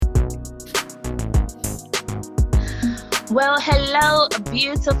Well, hello,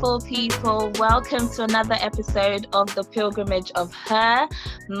 beautiful people. Welcome to another episode of The Pilgrimage of Her.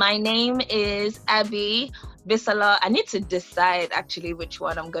 My name is Abby Bisola. I need to decide actually which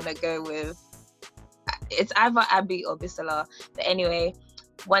one I'm going to go with. It's either Abby or Bisola. But anyway,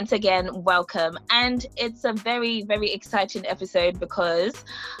 once again, welcome. And it's a very, very exciting episode because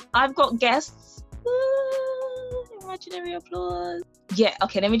I've got guests. Imaginary applause. Yeah,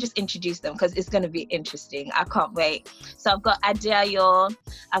 okay, let me just introduce them because it's going to be interesting. I can't wait. So I've got Adeayo,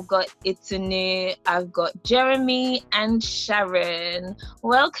 I've got Itunu, I've got Jeremy and Sharon.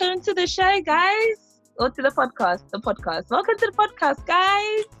 Welcome to the show, guys. Or to the podcast. Welcome to the podcast,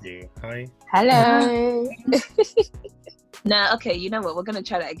 guys. Yeah, hi. Hello. No, okay, you know what? We're going to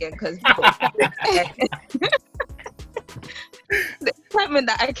try that again because the excitement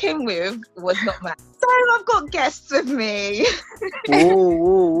that I came with was not mine. So I've got guests with me.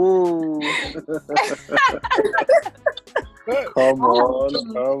 Woo. Come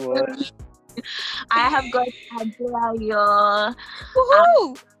on. I have got Adeayo.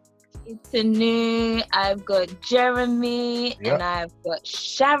 Itunu, I've got Jeremy, and I've got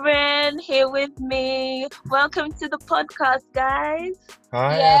Sharon here with me. Welcome to the podcast, guys.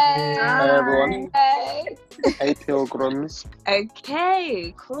 Hi, Hi everyone. Hey, pilgrims.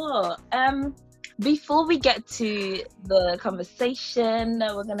 Okay, cool. Before we get to the conversation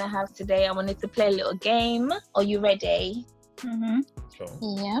that we're gonna have today, I wanted to play a little game. Are you ready? Mm-hmm.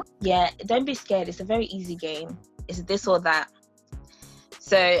 Sure. Yeah, don't be scared. It's a very easy game. It's this or that.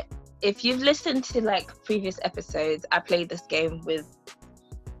 So if you've listened to like previous episodes, I played this game with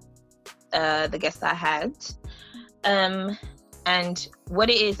the guests I had. And what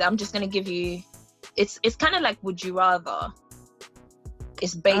it is, I'm just gonna give you. It's kind of like Would You Rather.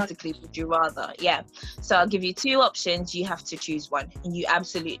 It's basically Would You Rather. Yeah. So I'll give you two options. You have to choose one, and you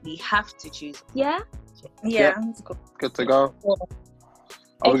absolutely have to choose. Yeah. Yeah. Good to go. Yeah.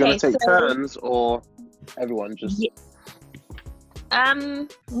 Are we going Okay, to take turns or everyone just... Yeah.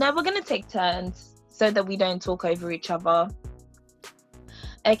 No, we're gonna take turns so that we don't talk over each other.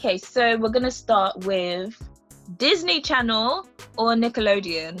 Okay, so we're gonna start with Disney Channel or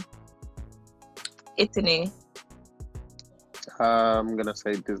Nickelodeon. Itunu. I'm going to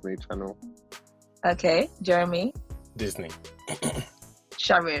say Disney Channel. Okay, Jeremy. Disney.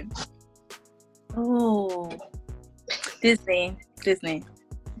 Sharon. Oh. Disney. Disney.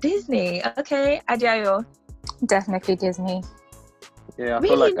 Okay, Adeayo. Definitely Disney. Yeah, I Really?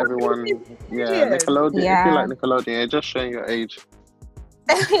 feel like everyone... Yeah, Nickelodeon. Yeah. If you like Nickelodeon, you're just showing your age.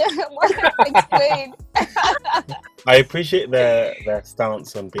 Explain. I appreciate their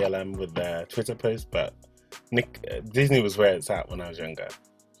stance on BLM with their Twitter post, but Disney was where it's at when I was younger.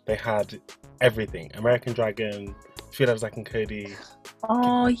 They had everything. American Dragon, Three Lives Zack and Cody.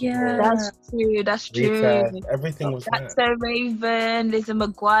 Oh, yeah. That's true. Rita, everything was That's there. So Raven, Lizzie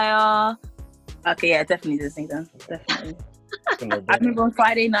McGuire. Okay, yeah, definitely Disney then. Definitely. It's a no-brainer. I remember on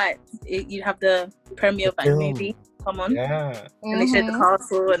Friday nights, you'd have the premiere of that film. movie come on. Yeah. And they showed the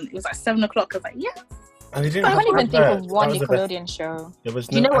castle, and it was like 7 o'clock. I was like, yes. And they didn't I have can't even think of adverts. one That was the best. Nickelodeon show. There was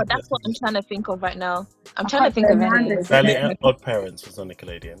You know what? adverts. That's what I'm trying to think of right now. I'm I trying to can't think of remember. any. Fairly Odd Parents was on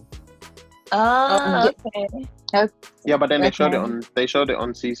Nickelodeon. Oh, okay. Yeah, but then they showed it Okay.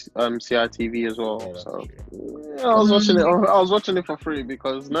 on CITV as well. Yeah, that's So true. yeah, I was watching it for free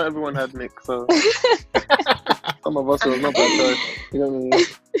because not everyone had Nick. So some of us it was not that choice. You know what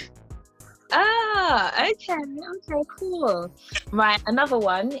I mean? Okay, cool. Right, another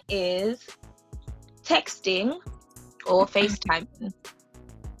one is texting or FaceTiming.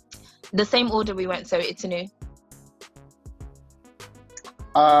 The same order we went, so it's a new.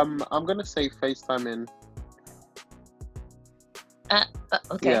 I'm gonna say FaceTime in.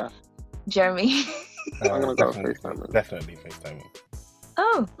 Okay, Yeah, Jeremy. I'm gonna go with Definitely FaceTime. definitely FaceTime.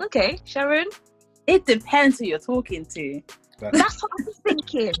 Oh, okay, Sharon. It depends who you're talking to. That's what I was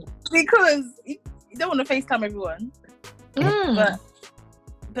thinking. Because you don't want to FaceTime everyone. Mm.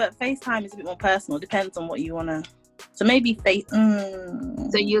 But FaceTime is a bit more personal. Depends on what you want to. So maybe So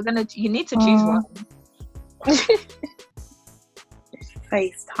you need to choose one.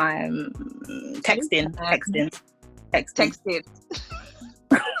 FaceTime. Texting. Texted.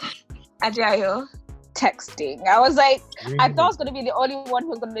 Adeayo. Texting. I was like, I Really? thought I was going to be the only one who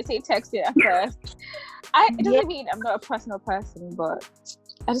was going to say texting at first. It doesn't mean I'm not a personal person, but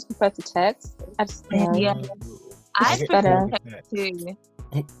I just prefer to text. Yeah. I It's prefer better. text too.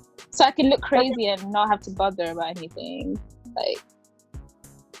 So I can look crazy and not have to bother about anything. Like,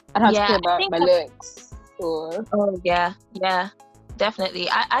 I don't have Yeah, to I care about think my looks or. Oh yeah, definitely.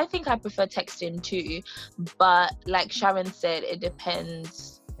 I think I prefer texting too, but like Sharon said, it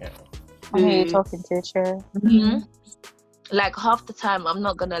depends. Yeah. Who you're talking to, sure. Mm-hmm. like half the time, I'm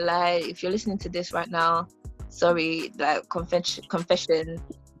not gonna lie, if you're listening to this right now, sorry, like confession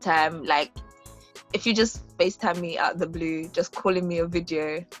time, like if you just FaceTime me out of the blue, just calling me a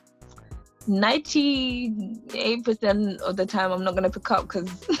video, 98% of the time I'm not gonna pick up because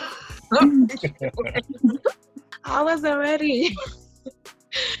I wasn't ready.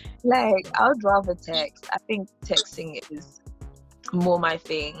 Like, I would rather text. I think texting is more my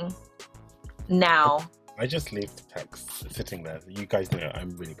thing now. I just leave the text sitting there. You guys know I'm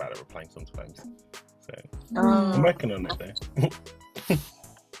really bad at replying sometimes. So I'm working on it though.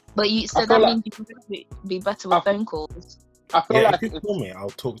 But you said that means you can be better with phone calls. I feel like if you call me, I'll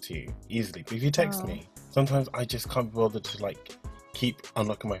talk to you easily. But if you text me, sometimes I just can't be bothered to like keep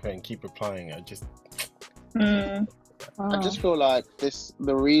unlocking my phone, keep replying. I just feel like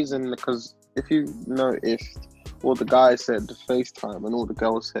the reason, because if you noticed, all the guys said FaceTime and all the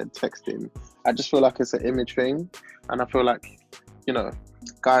girls said texting. I just feel like it's an image thing, and I feel like,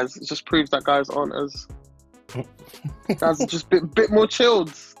 guys, it just proves that guys aren't as guys are just a bit more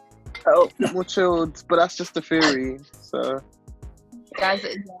chilled. Bit more chilled, but that's just a theory. So, guys,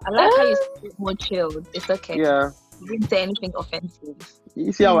 I like how you say it more chilled. It's okay. Yeah. You didn't say anything offensive.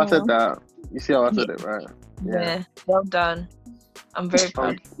 You see how I said that? You see how I said it, right? Yeah. Well done. I'm very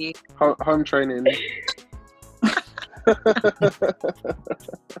proud of you. Home training.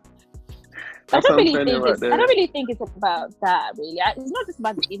 I don't really think it's about that, really. It's not just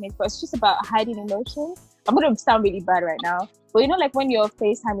about the image, but it's just about hiding emotion. I'm going to sound really bad right now, but like when you're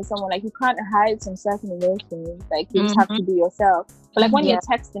FaceTiming someone, like you can't hide some certain emotions. Like you just have to be yourself. But like when you're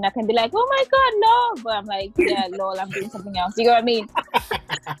texting, I can be like, oh my God, no. But I'm like, yeah, lol, I'm doing something else. You know what I mean?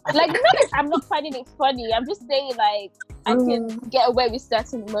 Like, not I'm not finding it funny. I'm just saying, like, I can get away with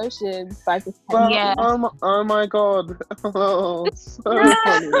certain emotions by just Oh my God. Oh, so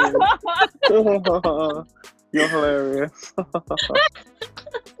funny. You're hilarious.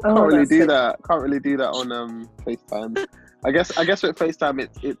 Can't really do that on FaceTime. I guess with FaceTime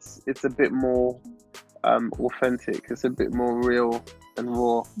it's a bit more authentic. It's a bit more real and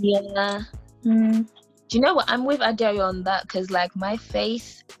raw. Yeah. Do you know what? I'm with Adeayo on that because like my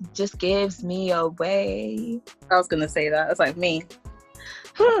face just gives me away. I was gonna say that. It's like me.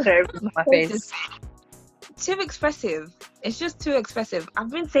 My face. Too expressive. It's just too expressive.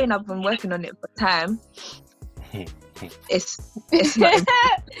 I've been saying I've been working on it for time. It's not.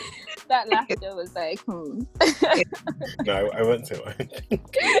 That laughter was like, No, I won't say what.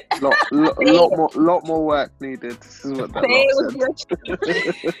 lot more work needed. This is what that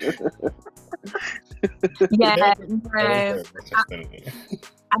said. Yeah,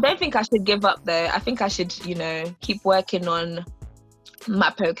 I don't think I should give up though. I think I should, keep working on my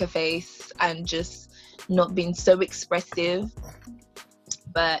poker face and just not being so expressive.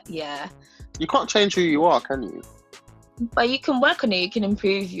 But yeah. You can't change who you are, can you? But you can work on it. You can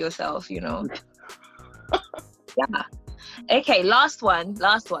improve yourself, Yeah. Okay, last one.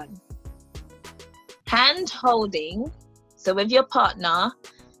 Hand holding. So with your partner,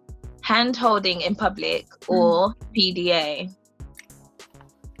 hand holding in public or PDA?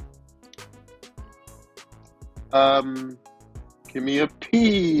 Give me a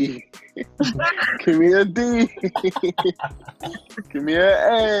P. Give me a D. Give me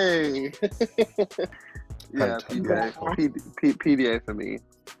a A. Yeah, PDA for me.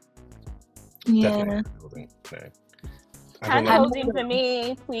 Yeah. Hand holding for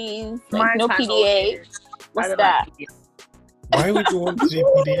me, please. Like, no PDA. What's that? Why would you want to do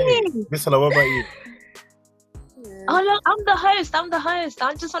PDA? Bisala, what about you? Oh no, I'm the host.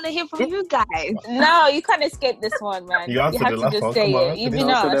 I just want to hear from you guys. No, you can't escape this one, man. You have to just say it. You've been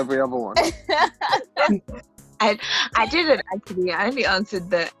answered every other one. I didn't actually. I only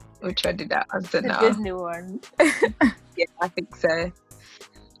answered which one did I answer now? The Disney one. Yeah, I think so.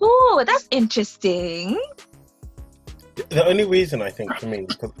 Oh, that's interesting. The only reason I think for me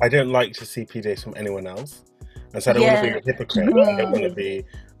is because I don't like to see PDAs from anyone else, and so I don't want to be a hypocrite. I don't want to be.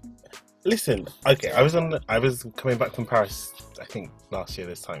 Listen, okay, I was coming back from Paris, I think last year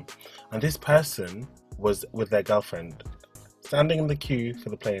this time, and this person was with their girlfriend, standing in the queue for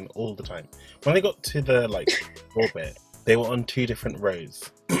the plane all the time. When they got to the orbit, they were on 2 different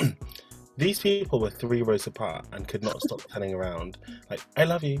rows. These people were 3 rows apart and could not stop turning around. Like, I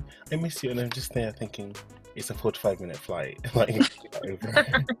love you, I miss you, and I'm just there thinking, it's a 45-minute flight.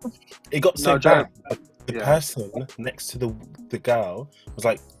 It got so bad. The person next to the girl was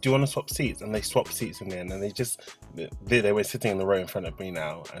like, do you want to swap seats? And they swapped seats in the end, and they were sitting in the row in front of me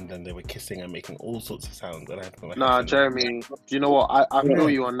now, and then they were kissing and making all sorts of sounds. And I had to Nah, Jeremy, do you know what? I feel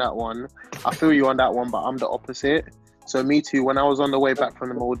you on that one. But I'm the opposite. So me too, when I was on the way back from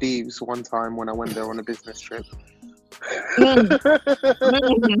the Maldives one time when I went there on a business trip,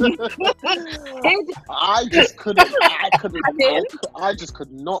 I just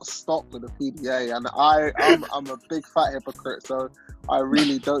could not stop with the PDA, and I'm a big fat hypocrite, so I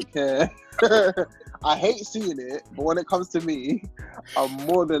really don't care. I hate seeing it, but when it comes to me, I'm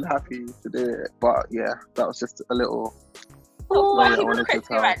more than happy to do it. But yeah, that was just a little. Why I wanted to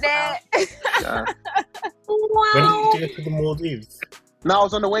tell. right there? Yeah. When did you go to the Maldives? No, I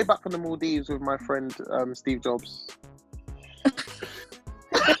was on the way back from the Maldives with my friend Steve Jobs.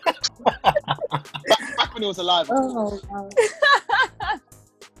 Back when he was alive. Oh, wow.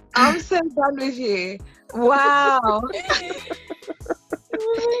 I'm so done with you. Wow.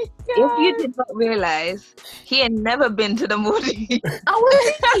 If you did not realize, he had never been to the Maldives.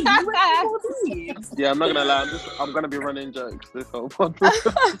 Yeah, I'm not gonna lie. I'm gonna be running jokes this whole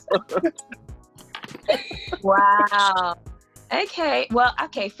podcast. Wow. Okay. Well,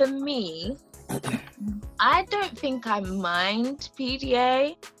 okay. For me, I don't think I mind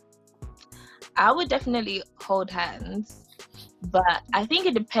PDA. I would definitely hold hands, but I think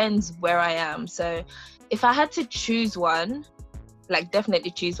it depends where I am. So, if I had to choose one, like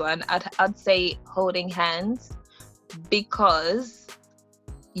definitely choose one, I'd say holding hands, because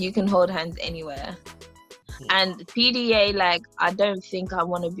you can hold hands anywhere. And PDA, like, I don't think I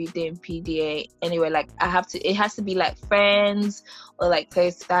want to be doing PDA anywhere. Like, it has to be like friends or like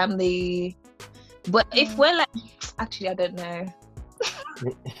close family. But if we're like, actually, I don't know.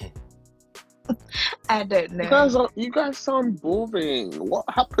 I don't know. You guys sound boring. What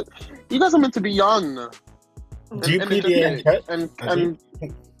happened? You guys are meant to be young. Do you PDA and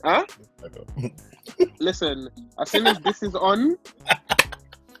huh? Listen, as soon as this is on,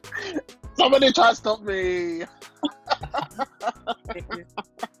 somebody try to stop me.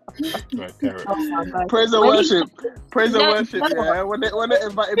 Praise and worship. Yeah, when they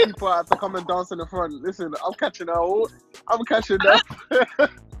inviting people out to come and dance in the front. Listen, I'm catching up.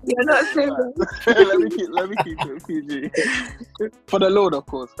 You're not serious. let me keep it PG. For the Lord, of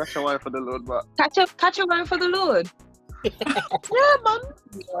course. Catch a wine for the Lord, but catch a wine for the Lord. Yeah, man.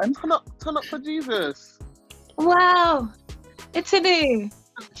 Turn up for Jesus. Wow, Itunu.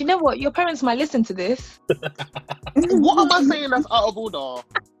 Do you know what? Your parents might listen to this. What am I saying that's out of order?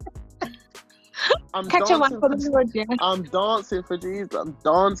 Catch a wine for the Lord, yeah. I'm dancing for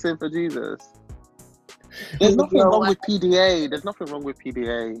Jesus. There's nothing wrong with PDA.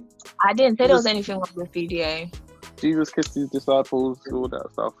 I didn't say there was anything wrong with PDA. Jesus kissed his disciples, all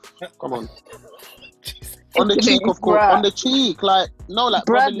that stuff. Come on. On the cheek, of course. On the cheek, like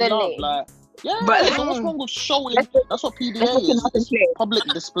brotherly love, like. Yeah, so what's wrong with showing? That's what PDA is. Public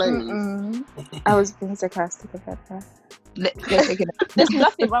displays. I was being sarcastic about that. There's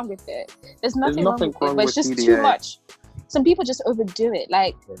nothing wrong with it. There's nothing wrong with it, but it's just PDA. Too much. Some people just overdo it.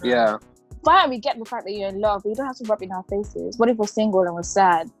 Like, yeah. Fine, we get the fact that you're in love, but you don't have to rub it in our faces. What if we're single and we're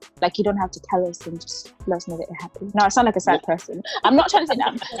sad? Like, you don't have to tell us and just let us know that you're happy. No, I sound like a sad person. I'm not trying to say that.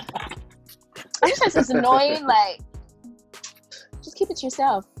 I'm just saying it's annoying. Like, just keep it to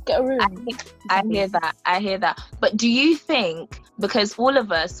yourself. Get a room. I hear that. But do you think, because all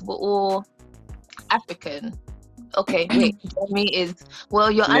of us were all African, okay, wait, Jeremy is,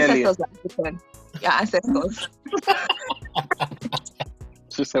 well, your ancestors are African. Your ancestors.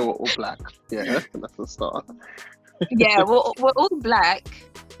 Just say we're all black. Yeah, that's the start. Yeah, we're all black.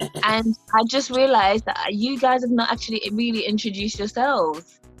 And I just realized that you guys have not actually really introduced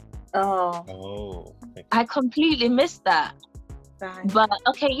yourselves. Oh. I completely missed that. But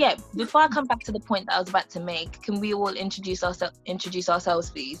okay, yeah. Before I come back to the point that I was about to make, can we all introduce ourselves,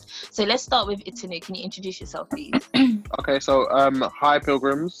 please? So let's start with Itunu. Can you introduce yourself, please? Okay, so hi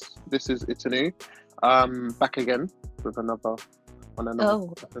pilgrims. This is Itunu. Back again with another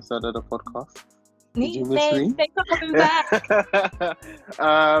episode of the podcast. Did you miss me? Thanks for coming back.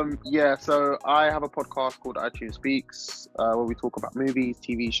 Yeah, so I have a podcast called iTunes Speaks, where we talk about movies,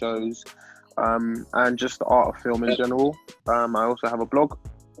 TV shows, and just the art of film in general. I also have a blog,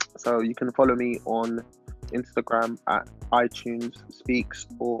 so you can follow me on Instagram at iTunes Speaks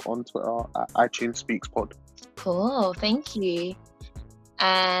or on Twitter at iTunes Speaks Pod. Cool, thank you.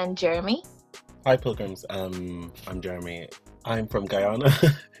 And Jeremy? Hi pilgrims, I'm Jeremy. I'm from Guyana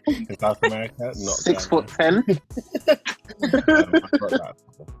in South America, not 6'10".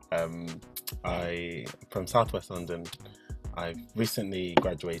 I from Southwest London. I've recently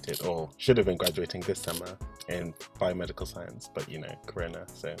graduated, or should have been graduating this summer in biomedical science, but Corona.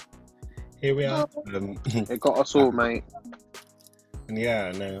 So here we are. It got us all, mate. And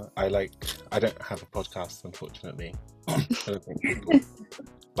yeah, no, I don't have a podcast, unfortunately. I don't think people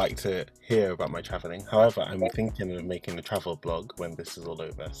like to hear about my traveling. However, I'm thinking of making a travel blog when this is all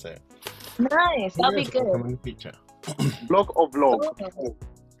over. So nice, that'll be good. Come in the future. Blog or vlog?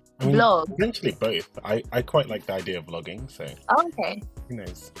 I mean, Blog. eventually both. I quite like the idea of vlogging, so Okay. who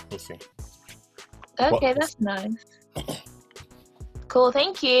knows? We'll see. Okay, that's nice. Cool,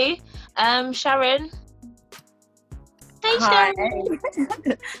 thank you. Sharon. Hey, Hi.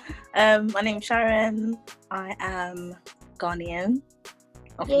 Sharon. My name's Sharon. I am Ghanaian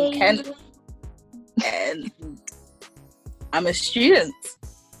of Yay. Kent, and I'm a student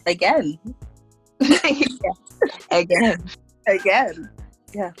again. Again.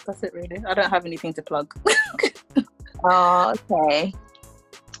 Yeah, that's it really. I don't have anything to plug. Oh, okay.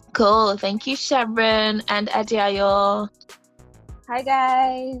 Cool. Thank you, Sharon and Adeayo. Hi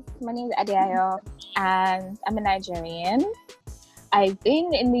guys, my name is Adeayo and I'm a Nigerian. I've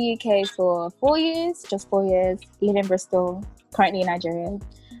been in the UK for 4 years, just 4 years, live in Bristol, currently in Nigeria.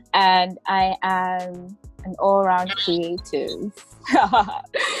 And I am an all-round creative.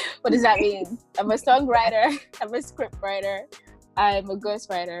 What does that mean? I'm a songwriter, I'm a script writer, I'm a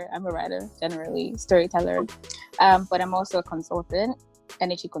ghostwriter, I'm a writer, generally, storyteller. But I'm also a consultant,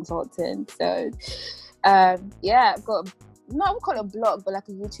 energy consultant. So, yeah, I've got I would call it a blog, but like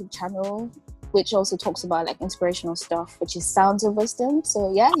a YouTube channel, which also talks about like inspirational stuff, which is Sounds of Wisdom.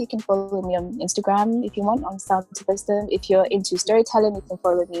 So yeah, you can follow me on Instagram if you want, on Sounds of Wisdom. If you're into storytelling, you can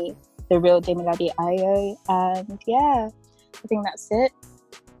follow me, The Real Adeayo. And yeah, I think that's it.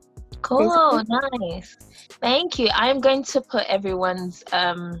 Cool, nice. Thank you. I'm going to put everyone's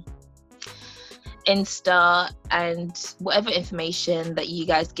Insta and whatever information that you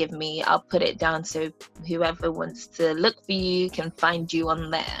guys give me, I'll put it down so whoever wants to look for you can find you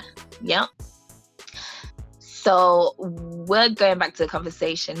on there. Yeah. So we're going back to the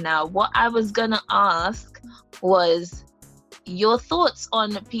conversation now. What I was gonna ask was your thoughts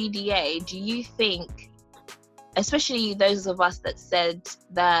on PDA. Do you think, especially those of us that said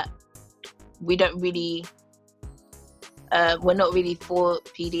that we don't really we're not really for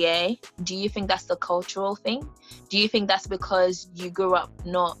PDA, do you think that's a cultural thing? Do you think that's because you grew up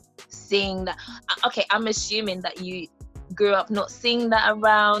not seeing that? Okay, I'm assuming that you grew up not seeing that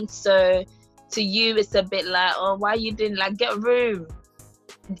around, so to you it's a bit like, oh, why you didn't like get a room?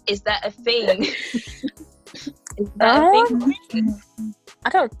 Is that a thing? Is that a thing? I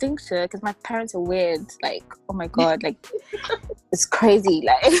don't think so, because my parents are weird. Like, oh my god, like it's crazy.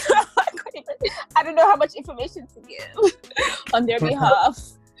 Like I don't know how much information to give on their behalf,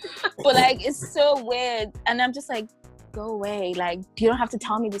 but like it's so weird, and I'm just like, go away. Like, you don't have to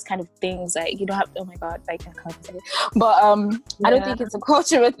tell me these kind of things. Like, you don't have. Oh my god, like I can't say it. But I don't think it's a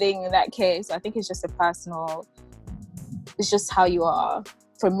cultural thing in that case. I think it's just a personal. It's just how you are.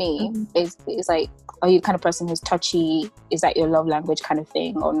 For me, basically, it's like, are you the kind of person who's touchy? Is that your love language kind of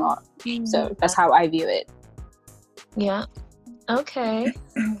thing or not? So that's how I view it. Yeah. Okay.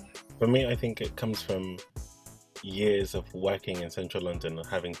 For me, I think it comes from years of working in central London and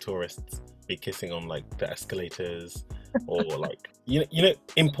having tourists be kissing on like the escalators or like you know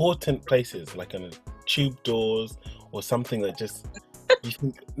important places like on tube doors or something that just you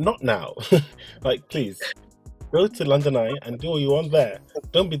think not now. Like, please go to London Eye and do what you want there.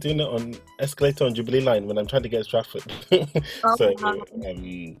 Don't be doing it on escalator on Jubilee Line when I'm trying to get to Stratford. So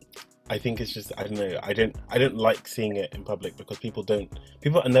I think it's just, I don't know, I don't like seeing it in public because people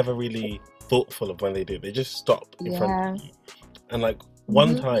are never really thoughtful of when they do. They just stop in front of you. And like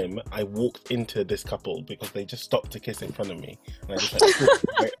one time I walked into this couple because they just stopped to kiss in front of me. And I just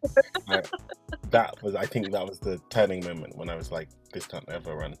like, I think that was the turning moment when I was like, this can't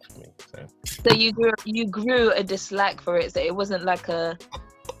ever run for me. So you grew a dislike for it. So it wasn't like a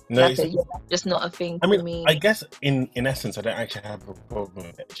no, that's just not a thing I mean, for me. I guess in essence, I don't actually have a problem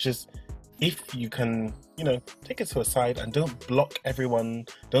with it. It's just if you can, take it to a side and don't block everyone.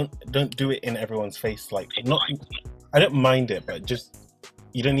 Don't do it in everyone's face. Like, I don't mind it, but just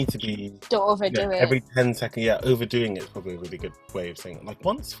you don't need to be. Don't overdo it. Every 10 seconds, overdoing it is probably a really good way of saying it. Like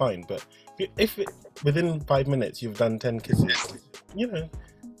once, fine, but if within 5 minutes you've done 10 kisses,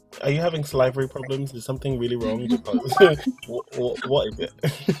 are you having salivary problems? Is something really wrong? Because what is it?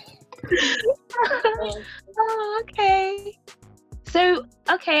 Oh, okay. So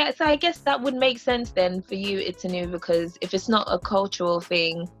I guess that would make sense then for you, Itunu, because if it's not a cultural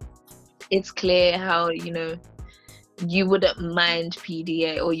thing, it's clear how, you wouldn't mind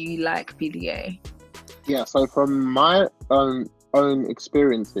PDA or you like PDA. Yeah, so from my own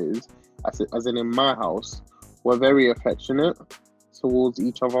experiences, as in my house, we're very affectionate towards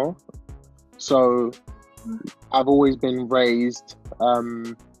each other. So I've always been raised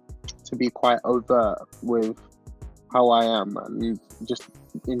to be quite overt with how I am, and just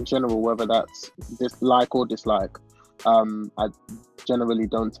in general, whether that's like or dislike, I generally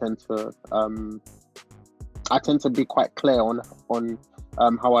don't tend to I tend to be quite clear on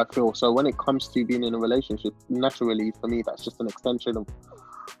how I feel. So when it comes to being in a relationship, naturally for me, that's just an extension of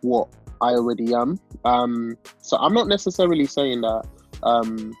what I already am. So I'm not necessarily saying that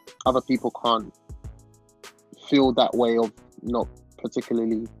other people can't feel that way of not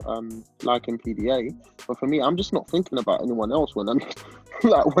particularly liking PDA, but for me, I'm just not thinking about anyone else when I'm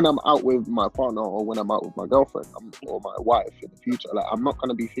like when I'm out with my partner or when I'm out with my girlfriend or my wife in the future. Like, I'm not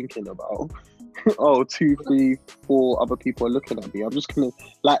gonna be thinking about 2, 3, 4 other people are looking at me. I'm just gonna,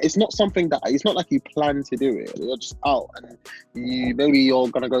 like, it's not something that, it's not like you plan to do it. You're just out and you're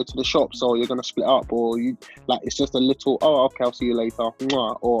gonna go to the shops, or you're gonna split up, or you, like, it's just a little, okay, I'll see you later,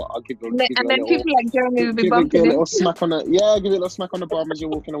 mwah, or I'll give you a little, people like Jeremy will be give it a bumping little smack on the, give it a little smack on the bum as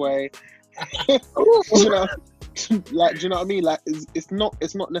you're walking away. You know, like, do you know what I mean? Like, it's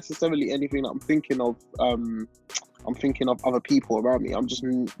not necessarily anything that I'm thinking of. I'm thinking of other people around me. I'm just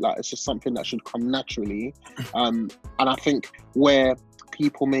like, it's just something that should come naturally. And I think where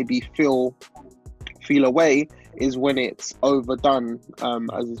people maybe feel away is when it's overdone,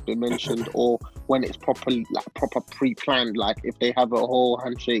 as has been mentioned, or when it's proper pre-planned. Like if they have a whole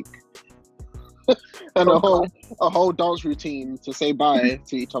handshake and a whole dance routine to say bye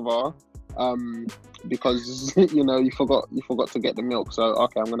to each other. Because you forgot to get the milk, so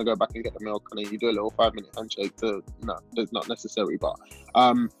okay, I'm gonna go back and get the milk, and then you do a little 5-minute handshake. No, it's not necessary, but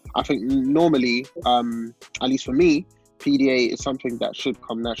I think normally, at least for me, PDA is something that should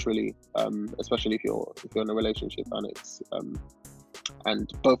come naturally, especially if you're in a relationship and it's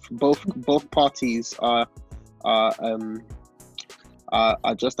and both parties are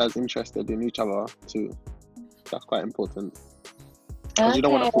just as interested in each other too. That's quite important. Because you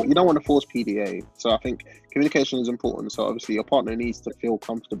don't want to force PDA. So I think communication is important. So obviously your partner needs to feel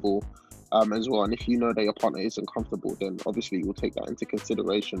comfortable as well. And if you know that your partner isn't comfortable, then obviously you'll take that into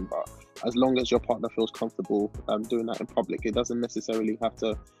consideration. But as long as your partner feels comfortable doing that in public, it doesn't necessarily have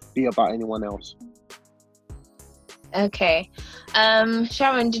to be about anyone else. Okay.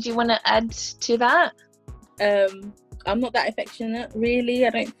 Sharon, did you want to add to that? I'm not that affectionate, really.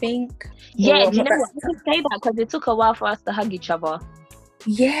 I don't think. Yeah, you know what? I can say that because it took a while for us to hug each other.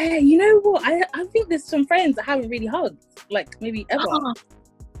 Yeah, you know what? I think there's some friends that haven't really hugged, like maybe ever,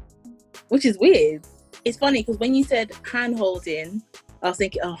 which is weird. It's funny because when you said hand holding, I was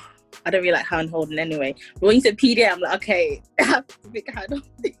thinking, I don't really like hand holding anyway. But when you said PDA, I'm like, okay, I have to pick hand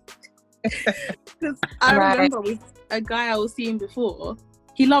holding. Because I remember with a guy I was seeing before,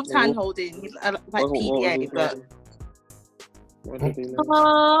 he loved hand holding, like PDA, but. What did he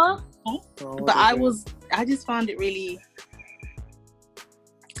know? But I just found it really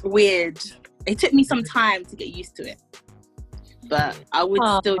weird. It took me some time to get used to it, but I would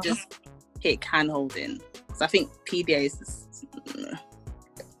still just pick hand holding because I think PDA is just,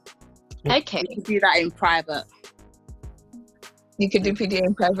 okay. You can do that in private. You could do PDA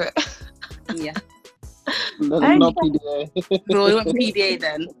in private. Yeah. Not PDA. So we want PDA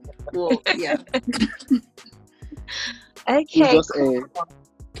then. Well, yeah. Okay. Just A.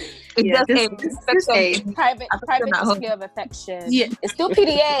 Just a private display of affection. Yeah, it's still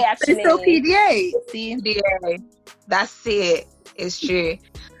PDA actually. It's still PDA. See, PDA. That's it. It's true.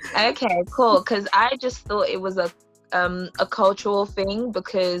 Okay, cool. Because I just thought it was a cultural thing,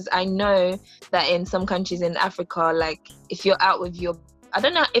 because I know that in some countries in Africa, like if you're out with your, I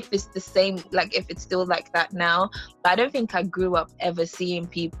don't know if it's the same, like if it's still like that now, but I don't think I grew up ever seeing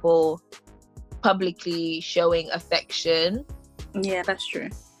people publicly showing affection. Yeah, that's true.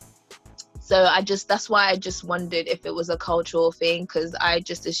 So that's why I just wondered if it was a cultural thing, because I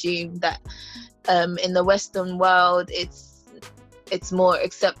just assumed that in the Western world it's more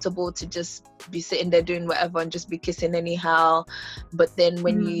acceptable to just be sitting there doing whatever and just be kissing anyhow. But then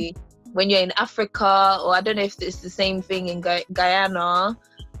when you're in Africa, or I don't know if it's the same thing in Guyana,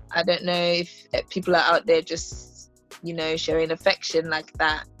 I don't know if people are out there just showing affection like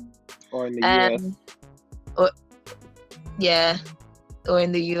that. Or in the US. Or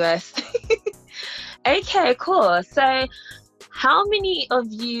in the US. Okay, cool. So how many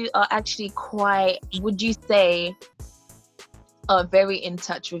of you are actually would you say, are very in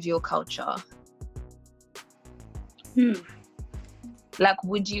touch with your culture? Like,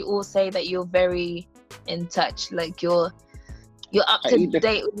 would you all say that you're very in touch? Like you're up to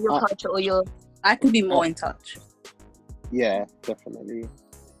date with your culture, or you're... I could be more in touch. Yeah, definitely.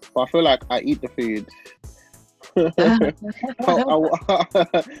 But I feel like I eat the food. I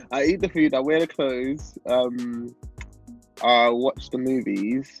eat the food, I wear the clothes, I watch the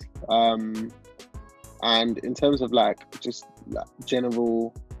movies, and in terms of like just like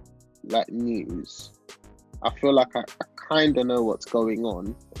general like news, I feel like I kind of know what's going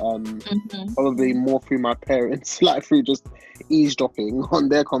on. Probably more through my parents, like through just eavesdropping on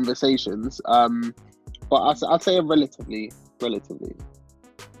their conversations. But I'd say relatively.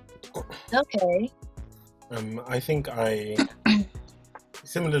 Okay. I think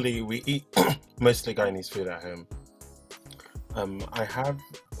similarly, we eat mostly Guyanese food at home. I have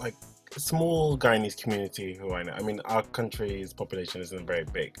like a small Guyanese community who I know. I mean, our country's population isn't very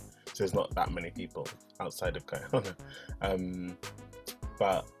big, so there's not that many people outside of Guyana.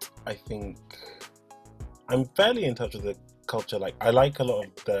 But I think I'm fairly in touch with the culture. Like, I like a lot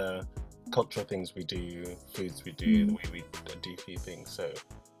of the cultural things we do, foods we do, the way we do few things. So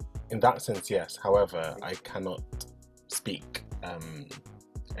in that sense, yes. However, I cannot speak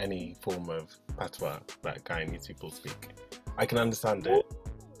any form of patois that Guyanese people speak. I can understand it,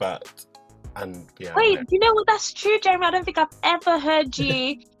 Wait, you know what? That's true, Jeremy. I don't think I've ever heard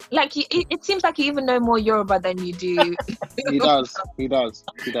you. Like, it seems like you even know more Yoruba than you do. He does.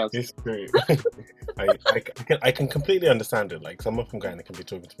 It's true. I can completely understand it. Like, someone from Guyana can be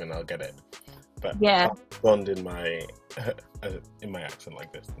talking to me and I'll get it. But yeah, bond in my accent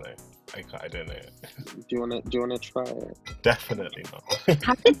like this, no, I don't know. Do you wanna try it? Definitely not.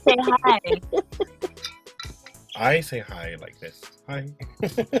 How do you say hi? I say hi like this. Hi.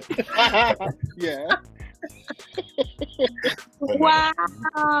 Yeah.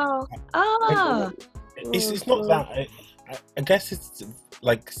 Wow. Oh. It's not that. I guess it's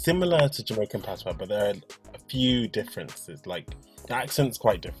like similar to Jamaican patois, but there are a few differences. Like, the accent's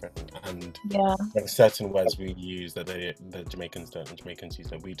quite different, and there are certain words we use that the Jamaicans don't, and Jamaicans use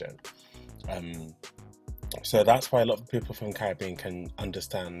that we don't. So that's why a lot of people from Caribbean can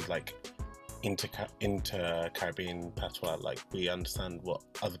understand, like, inter-Caribbean patois. Like, we understand what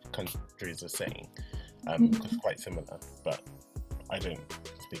other countries are saying. It's quite similar, but I don't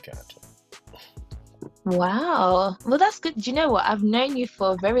speak it at all. Wow. Well, that's good. Do you know what? I've known you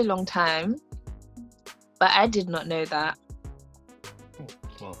for a very long time, but I did not know that.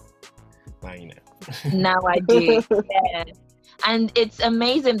 Well, now you know. Now I do. Yeah. And it's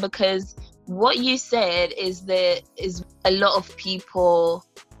amazing because what you said is a lot of people.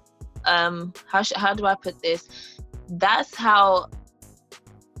 How do I put this? That's how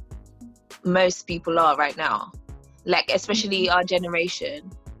most people are right now. Like, especially our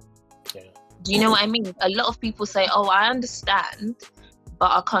generation. Yeah. Do you know what I mean? A lot of people say, "Oh, I understand, but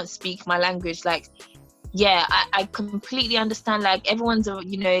I can't speak my language." Like, yeah, I completely understand. Like, everyone's,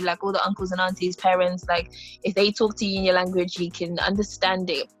 like all the uncles and aunties, parents, like, if they talk to you in your language, you can understand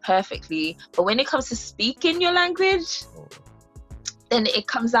it perfectly. But when it comes to speaking your language, then it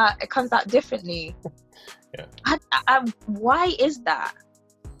comes out differently. Yeah. Why is that?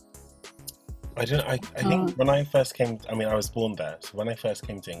 I don't. I think when I first came, I mean, I was born there, so when I first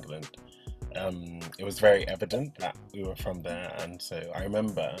came to England, it was very evident that we were from there, and so I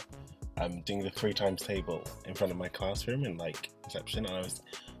remember doing the 3 times table in front of my classroom in like reception, and I was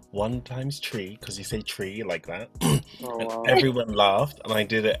 1 times tree, because you say tree like that. Wow. Everyone laughed, and I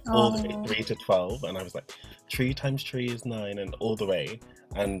did it all the way 3 to 12, and I was like, 3 times tree is 9, and all the way.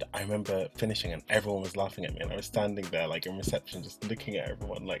 And I remember finishing, and everyone was laughing at me, and I was standing there like in reception, just looking at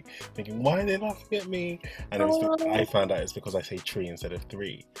everyone, like thinking, why are they laughing at me? And I found out it's because I say tree instead of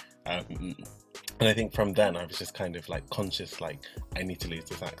 3. And I think from then I was just kind of like conscious, like, I need to lose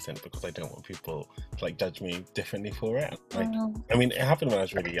this accent because I don't want people to like judge me differently for it. And, I mean, it happened when I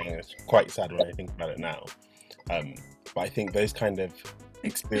was really young. It's quite sad when I think about it now. But I think those kind of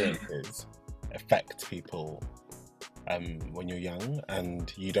experiences affect people when you're young,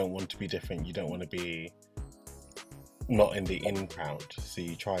 and you don't want to be different. You don't want to be not in the in crowd, so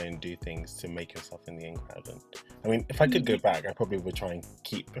you try and do things to make yourself in the in crowd. And I mean, if I could go back, I probably would try and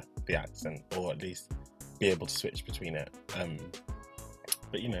keep the accent, or at least be able to switch between it.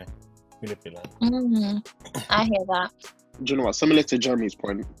 But we live, we learn. I hear that. Do you know what? Similar to Jeremy's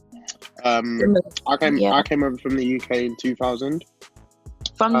point, I came over from the UK in 2000.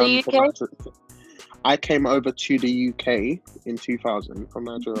 From the UK? I came over to the UK in 2000 from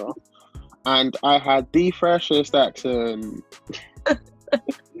Nigeria, and I had the freshest accent.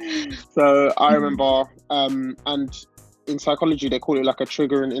 So I remember, and in psychology they call it like a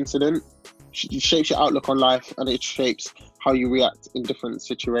triggering incident. It shapes your outlook on life, and it shapes how you react in different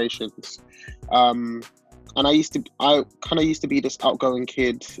situations. And I kind of used to be this outgoing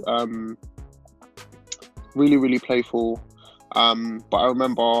kid, really, really playful. But I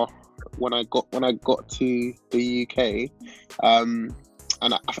remember when I got to the UK, and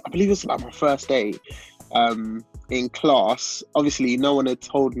I believe it was like my first day in class. Obviously, no one had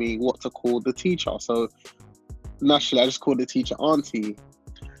told me what to call the teacher, so naturally I just called the teacher Auntie.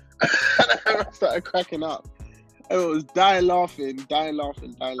 I started cracking up. It was dying laughing.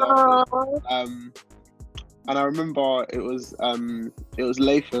 Oh. And I remember it was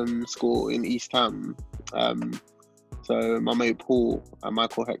Latham School in East Ham. So my mate Paul and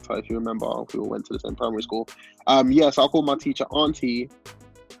Michael Hector, if you remember, we all went to the same primary school. So I called my teacher Auntie,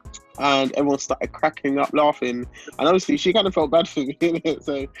 and everyone started cracking up laughing. And obviously she kind of felt bad for me, innit?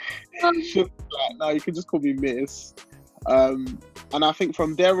 So she was like, no, you can just call me Miss. And I think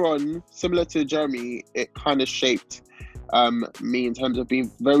from there on, similar to Jeremy, it kind of shaped me in terms of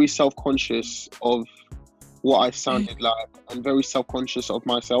being very self-conscious of what I sounded like and very self-conscious of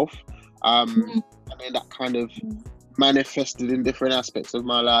myself. And then that kind of manifested in different aspects of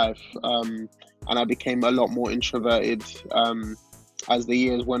my life. And I became a lot more introverted as the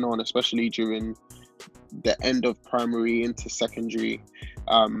years went on, especially during the end of primary into secondary.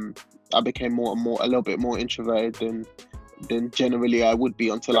 I became a little bit more introverted than generally I would be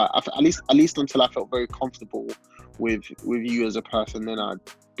until at least until I felt very comfortable with you as a person. Then I'd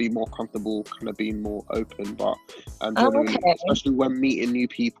be more comfortable kind of being more open. But generally, especially when meeting new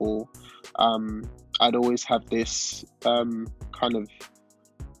people, I'd always have this kind of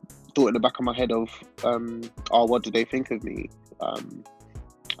thought in the back of my head of what do they think of me? And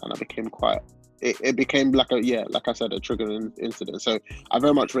I became it became like I said, a triggering incident. So I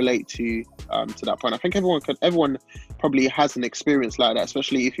very much relate to that point. I think everyone probably has an experience like that,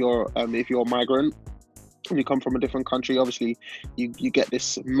 especially if you're a migrant and you come from a different country. Obviously you get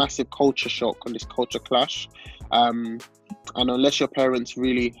this massive culture shock and this culture clash, and unless your parents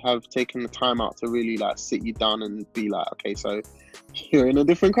really have taken the time out to really like sit you down and be like, okay, so you're in a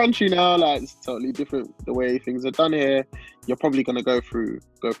different country now, like it's totally different the way things are done here, you're probably going to go through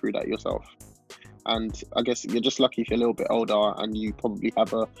that yourself. And I guess you're just lucky if you're a little bit older and you probably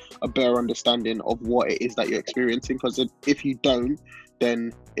have a better understanding of what it is that you're experiencing, because if you don't,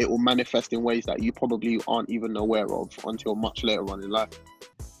 then it will manifest in ways that you probably aren't even aware of until much later on in life.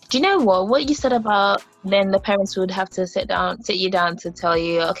 Do you know what you said about then the parents would have to sit you down to tell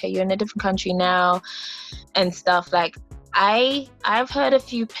you, okay, you're in a different country now and stuff? Like I've heard a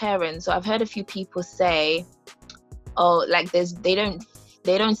few parents, or I've heard a few people say, oh, like they don't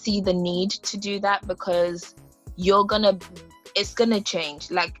see the need to do that because it's gonna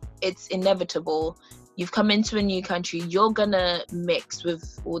change. Like it's inevitable. You've come into a new country, you're gonna mix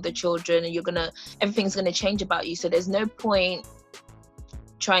with all the children and everything's gonna change about you. So there's no point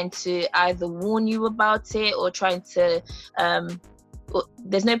trying to either warn you about it or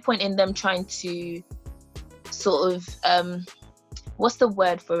there's no point in them trying to sort of what's the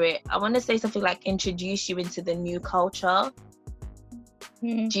word for it? I want to say something like introduce you into the new culture.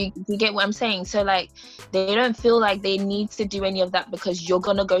 Do you get what I'm saying? So like they don't feel like they need to do any of that because you're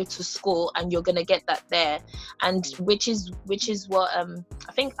gonna go to school and you're gonna get that there, and which is what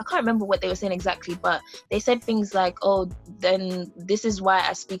I think, I can't remember what they were saying exactly, but they said things like, oh, then this is why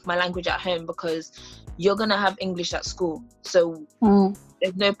I speak my language at home, because you're gonna have English at school, so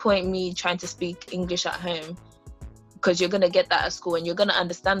there's no point me trying to speak English at home because you're going to get that at school and you're going to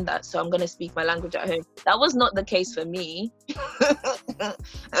understand that, so I'm going to speak my language at home. That was not the case for me. That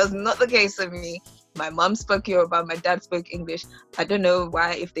was not the case for me. My mom spoke Yoruba, my dad spoke English. I don't know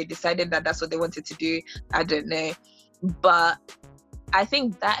why, if they decided that that's what they wanted to do, I don't know. But I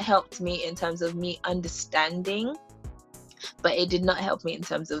think that helped me in terms of me understanding, but it did not help me in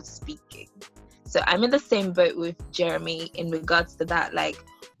terms of speaking. So I'm in the same boat with Jeremy in regards to that. Like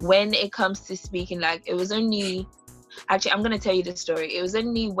when it comes to speaking, like it was only... Actually, I'm going to tell you the story. It was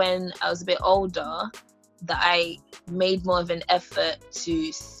only when I was a bit older that I made more of an effort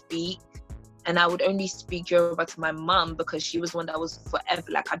to speak. And I would only speak Yoruba to my mum because she was one that was forever.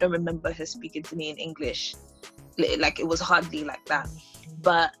 Like, I don't remember her speaking to me in English. Like, it was hardly like that.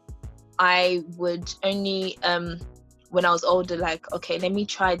 But I would only, when I was older, like, okay, let me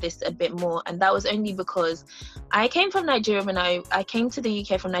try this a bit more. And that was only because I came from Nigeria when I came to the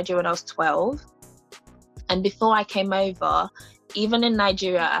UK from Nigeria when I was 12. And before I came over, even in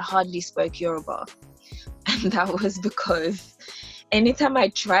Nigeria, I hardly spoke Yoruba. And that was because anytime I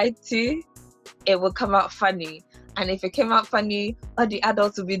tried to, it would come out funny. And if it came out funny, all the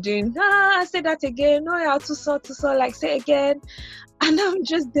adults would be doing, say that again. Oh, yeah, too so, like, say it again. And I'm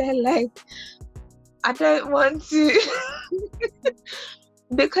just there like, I don't want to.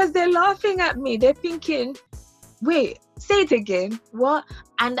 Because they're laughing at me. They're thinking, wait, say it again. What?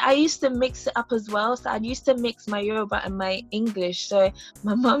 And I used to mix it up as well. So I used to mix my Yoruba and my English. So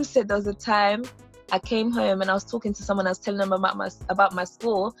my mom said there was a time I came home and I was talking to someone. I was telling them about my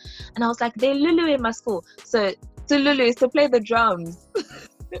school. And I was like, they Lulu in my school. So to Lulu is to play the drums,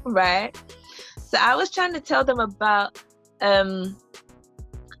 right? So I was trying to tell them about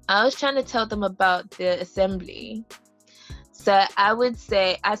I was trying to tell them about the assembly. So I would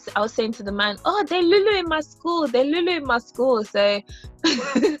say, I was saying to the man, oh, they Lulu in my school. They Lulu in my school. So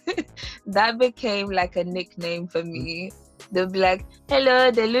that became like a nickname for me. They'll be like, hello,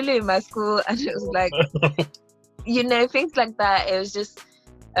 they Lulu in my school. And it was like, things like that. It was just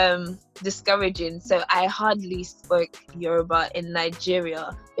discouraging. So I hardly spoke Yoruba in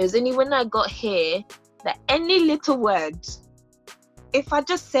Nigeria. It was only when I got here that any little word, if I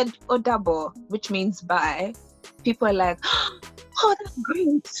just said Odabo, which means bye, people are like, oh, that's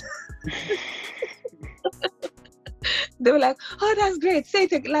great. They were like, oh, that's great. Say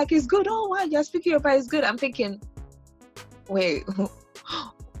it like it's good. Oh, wow, you're speaking Yoruba, it's good. I'm thinking, wait,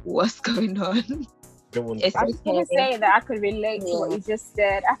 what's going on? I was going to say that I could relate to what you just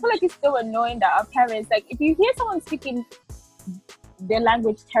said. I feel like it's so annoying that our parents, like, if you hear someone speaking their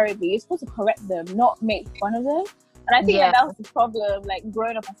language terribly, you're supposed to correct them, not make fun of them. And I think that was the problem, like,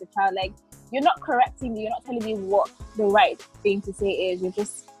 growing up as a child. Like, you're not correcting me, you're not telling me what the right thing to say is. You're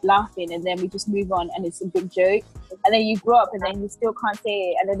just laughing, and then we just move on, and it's a big joke. And then you grow up, and then you still can't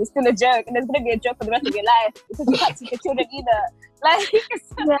say it, and then it's still a joke, and there's going to be a joke for the rest of your life because you can't teach your children either. Like,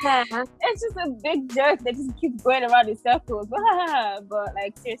 it's just a big joke that just keeps going around in circles. But,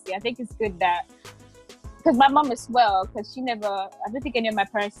 like, seriously, I think it's good that, because my mom as well, because I don't think any of my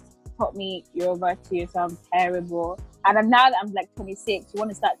parents taught me Yoruba too, so I'm terrible. And now that I'm like 26, you want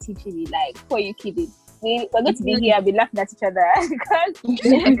to start teaching me, like, who are you kidding? We're going to be here and be laughing at each other because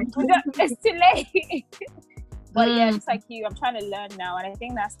it's too late. But yeah, just like you, I'm trying to learn now, and I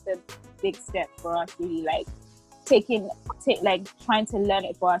think that's the big step for us, really, like trying to learn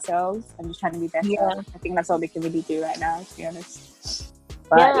it for ourselves and just trying to be better. Yeah. I think that's all we can really do right now, to be honest.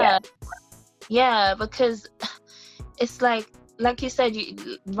 But, yeah, because it's like you said,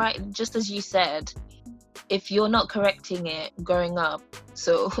 just as you said, if you're not correcting it growing up,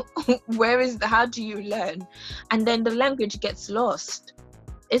 so how do you learn? And then the language gets lost,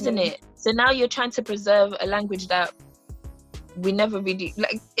 isn't it? So now you're trying to preserve a language that we never really,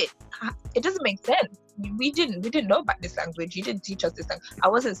 like, it doesn't make sense. We didn't know about this language. You didn't teach us this language. I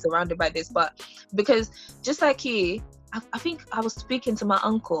wasn't surrounded by this, but because just like you, I think I was speaking to my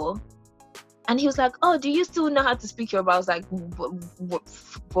uncle, and he was like, oh, do you still know how to speak Yoruba? I was like,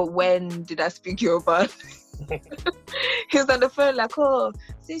 but when did I speak Yoruba? He was on the phone like, oh,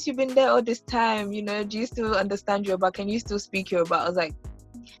 since you've been there all this time, do you still understand Yoruba? Can you still speak Yoruba? I was like,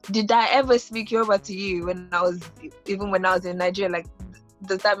 did I ever speak Yoruba to you when I was in Nigeria? Like,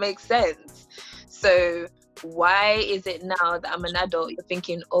 does that make sense? So why is it now that I'm an adult, you're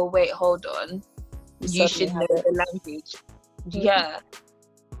thinking, oh, wait, hold on, you should know the language? Yeah.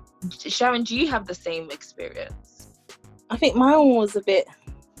 Sharon, do you have the same experience? I think mine was a bit,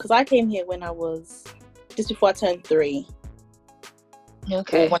 because I came here when I was just before I turned 3.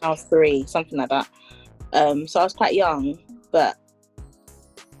 Okay. Or when I was 3, something like that. So I was quite young, but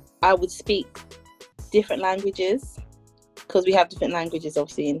I would speak different languages because we have different languages,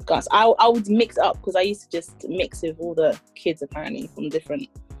 obviously, in Ghana. I would mix up because I used to just mix with all the kids apparently from different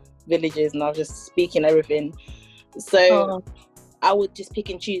villages, and I was just speaking everything. So I would just pick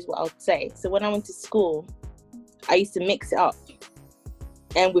and choose what I would say. So when I went to school, I used to mix it up,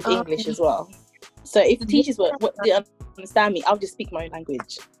 and with English as well. So if the teachers didn't understand me, I'll just speak my own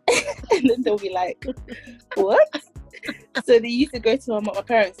language. And then they'll be like, what? So they used to go to my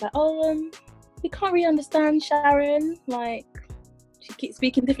parents like, we can't really understand Sharon. Like, she keeps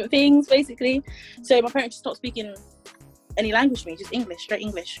speaking different things, basically. So my parents just stopped speaking any language to me, just English, straight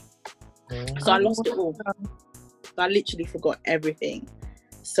English. So I lost it all. I literally forgot everything.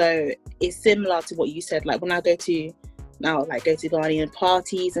 So it's similar to what you said. Like when I go to Ghanaian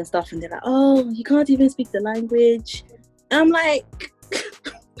parties and stuff, and they're like, oh, you can't even speak the language. And I'm like,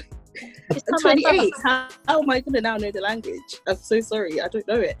 I'm 28. How am I going to now know the language? I'm so sorry. I don't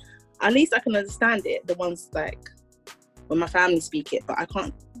know it. At least I can understand it. The ones like when my family speak it, but I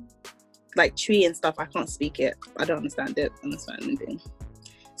can't, like tree and stuff, I can't speak it. I don't understand it. I don't understand anything.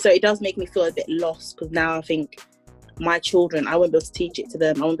 So it does make me feel a bit lost, because now I think my children, I won't be able to teach it to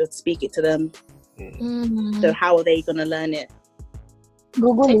them. I won't be able to speak it to them. Mm-hmm. So how are they going to learn it?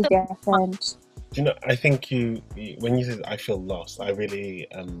 Google is their friend. I think when you said I feel lost, I really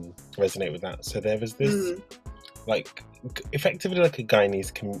resonate with that. So there was this effectively like a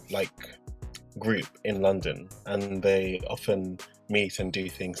Guyanese group in London, and they often meet and do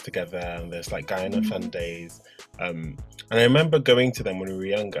things together, and there's like Guyana Fun Days. And I remember going to them when we were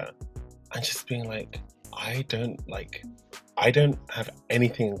younger and just being like, I don't have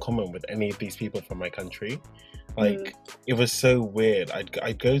anything in common with any of these people from my country. It was so weird.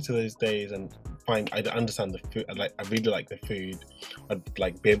 I'd go to those days, and understand the food. I really like the food. I'd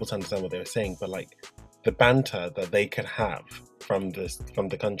like be able to understand what they were saying, but like the banter that they could have from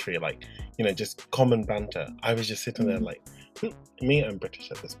the country, like, you know, just common banter. I was just sitting there like, me, I'm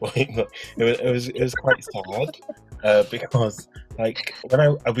British at this point. But it was quite sad because like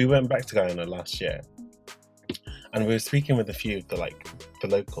when we went back to Guyana last year, and we were speaking with a few of the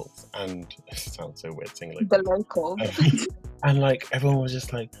locals, and it sounds so weird saying the locals. And like everyone was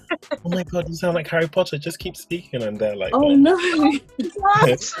just like, "Oh my god, you sound like Harry Potter! Just keep speaking." And they're like, "Oh no, we love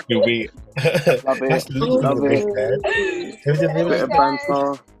it, love it."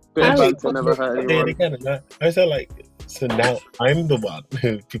 Bit of banter, never hurt anyone. Again, and I was like, so now I'm the one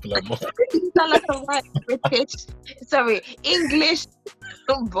who people are mocking. You sound like a white British, English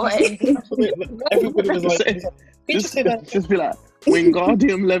boy. Everybody was like, just be like,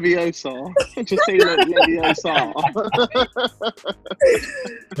 Wingardium Leviosa. Just say Leviosa.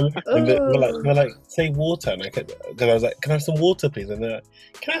 And they're like, say water. And because I was like, can I have some water, please? And they're like,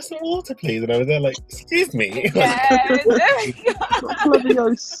 can I have some water, please? And I was there like, excuse me.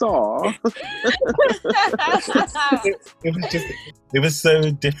 Leviosa. It was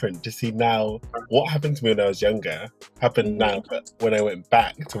so different to see now. What happened to me when I was younger happened now, but when I went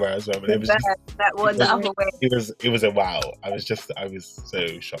back to where I was from, it was just, that was the other way. It was a wow. I was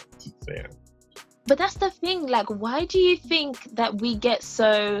so shocked. So yeah. But that's the thing. Like, why do you think that we get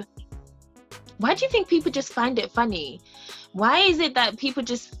so? Why do you think people just find it funny? Why is it that people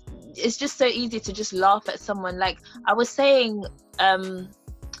just? It's just so easy to just laugh at someone. Like I was saying, a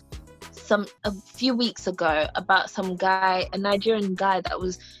few weeks ago about some guy, a Nigerian guy that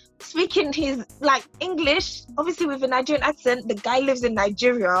was speaking his like English, obviously with a Nigerian accent. The guy lives in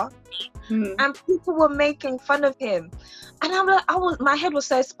Nigeria, and people were making fun of him. And my head was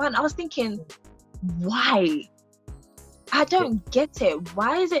so spun. I was thinking, why? I don't get it.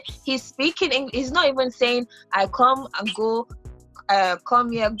 Why is it he's speaking English? He's not even saying I come and go,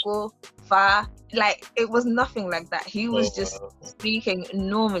 come here, go far. Like it was nothing like that. He was just speaking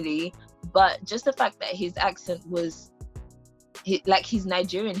normally. But just the fact that his accent was, he's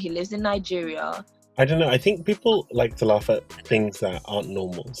Nigerian. He lives in Nigeria. I don't know. I think people like to laugh at things that aren't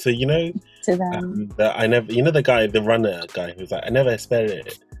normal. So you know, to them, that I never. You know the guy, the runner guy, who's like, I never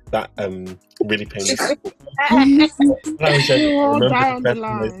expected that. Really painful.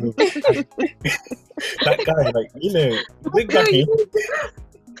 That guy, like, you know,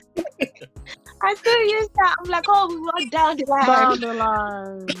 I still use that. I'm like, oh, we walk down the line. Down the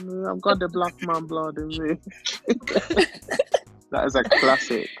line. I've got the black man blood in me. That is a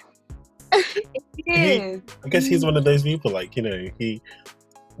classic. It is. I guess he's one of those people, like, you know,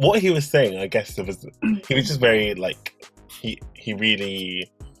 what he was saying, I guess he was just very, like, he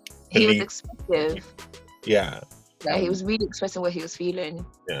really he was expressive. Yeah. Yeah, he was really expressing what he was feeling.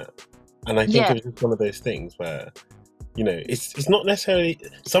 Yeah. And I think it was just one of those things where, you know, it's not necessarily,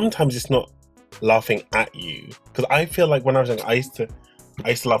 sometimes it's not laughing at you, because I feel like when I was young, I used to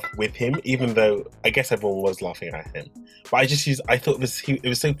laugh with him, even though I guess everyone was laughing at him. But I thought it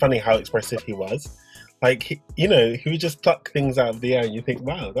was so funny how expressive he was. Like, he would just pluck things out of the air, and you think,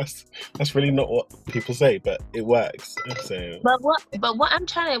 wow, that's really not what people say, but it works. So. But what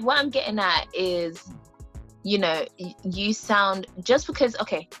I'm getting at is, you know, you sound, just because,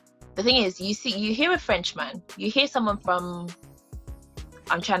 okay, the thing is, you hear a Frenchman, you hear someone from,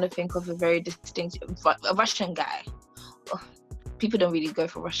 I'm trying to think of a very distinct, a Russian guy. Oh, people don't really go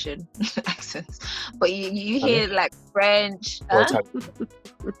for Russian accents, but you hear like French,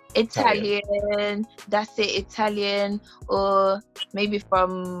 Italian, that's it, Italian, or maybe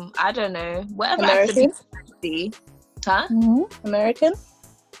from, I don't know, whatever American? accent. Huh? Mm-hmm. American?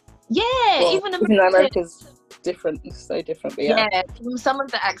 Yeah, well, even America's different. It's so different, but yeah. Some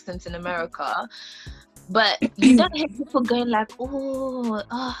of the accents in America, but you don't hear people going like,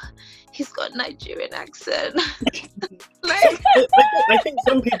 oh, he's got a Nigerian accent. Like, I think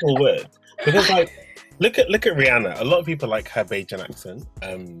some people would, because like, look at Rihanna. A lot of people like her Bajan accent.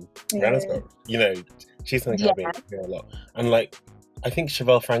 Rihanna's got, you know, she's something her Bajan a lot, and like, I think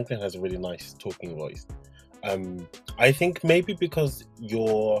Chevelle Franklin has a really nice talking voice. I think maybe because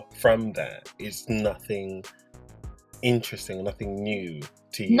you're from there, it's nothing interesting, nothing new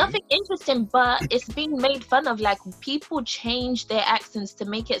to you. Nothing interesting, but it's being made fun of. Like, people change their accents to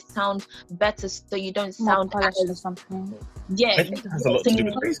make it sound better, so you don't sound or something. Yeah, I think it has a lot to do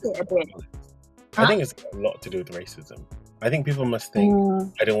with racism. I think it's a lot to do with racism. I think people must think,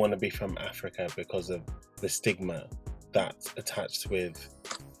 I don't want to be from Africa because of the stigma that's attached with,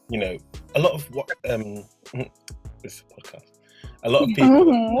 you know, a lot of what this podcast. A lot of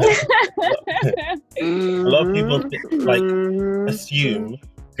people, like, assume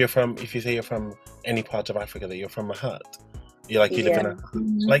if you say you're from any part of Africa, that you're from a hut. You live in a hut.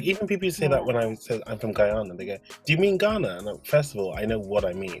 Like, even people say that when I say I'm from Guyana, they go, "Do you mean Ghana?" And first of all, I know what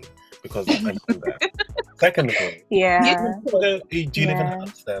I mean because I'm from there. Second of all, do you live in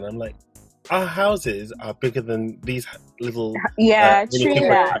huts then? I'm like, our houses are bigger than these little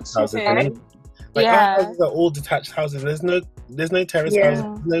detached houses. Like, our houses are all detached houses. There's no terrace houses,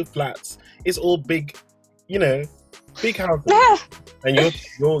 no flats. It's all big, big houses. Yeah. And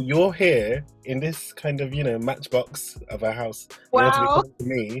you're here in this kind of matchbox of a house. You want to be coming to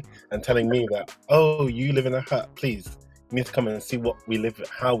me and telling me that, oh, you live in a hut, please. You need to come and see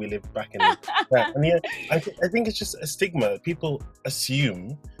how we live back in that. And I think it's just a stigma. People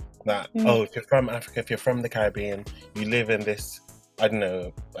assume that if you're from Africa, if you're from the Caribbean, you live in this, I don't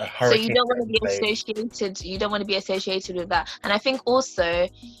know, a hurricane. So you don't want to be associated. You don't want to be associated with that. And I think also,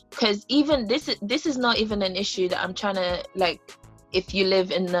 because even this is not even an issue that I'm trying to, like, if you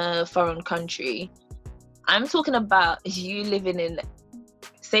live in a foreign country. I'm talking about you living in,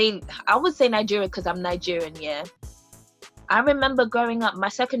 I would say Nigeria because I'm Nigerian, yeah. I remember growing up, my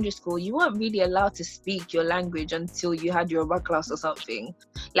secondary school, you weren't really allowed to speak your language until you had your Yoruba class or something.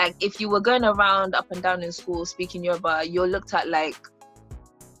 Like, if you were going around up and down in school speaking Yoruba, you're looked at like,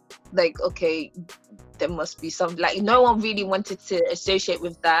 okay, there must be some, like, no one really wanted to associate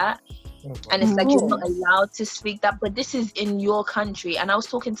with that. And it's like, you're not allowed to speak that, but this is in your country. And I was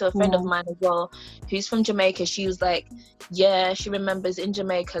talking to a friend of mine as well, who's from Jamaica. She was like, yeah, she remembers in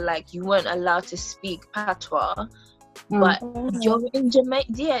Jamaica, like, you weren't allowed to speak patois. But you're in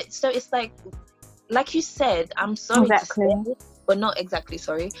Jamaica, so it's like you said, I'm sorry to say, but not exactly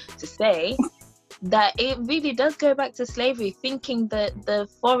sorry to say, that it really does go back to slavery, thinking that the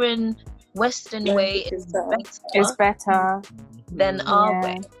foreign Western way is better than our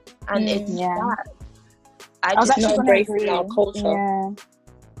way, and it's that. I was actually going to agree. Our culture. Yeah,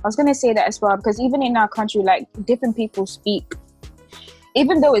 I was going to say that as well, because even in our country, like, different people speak.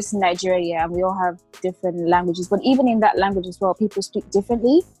 Even though it's Nigeria and we all have different languages, but even in that language as well, people speak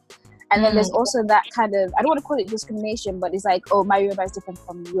differently. And then there's also that kind of, I don't want to call it discrimination, but it's like, oh, my Yoruba is different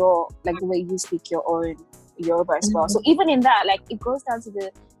from your, like, the way you speak your own Yoruba as well. So even in that, like, it goes down to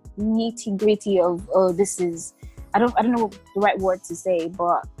the nitty gritty of, oh, this is, I don't know the right word to say,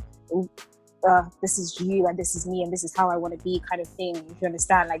 but this is you and this is me and this is how I want to be kind of thing, if you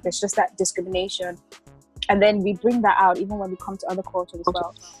understand. Like, there's just that discrimination. And then we bring that out even when we come to other cultures as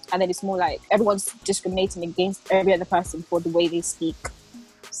well. And then it's more like everyone's discriminating against every other person for the way they speak.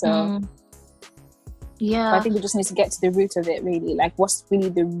 So, I think we just need to get to the root of it, really. Like, what's really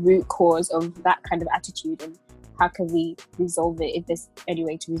the root cause of that kind of attitude, and how can we resolve it, if there's any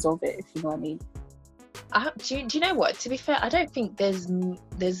way to resolve it, if you know what I mean? Do you know what? To be fair, I don't think there's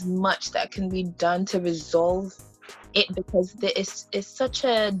much that can be done to resolve it, because it's such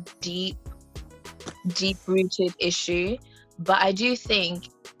a deep-rooted issue. But I do think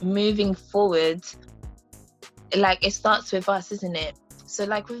moving forward, like, it starts with us, isn't it? So,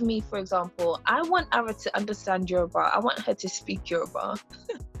 like, with me, for example, I want Ara to understand Yoruba. I want her to speak Yoruba.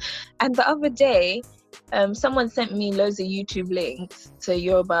 And the other day, someone sent me loads of YouTube links to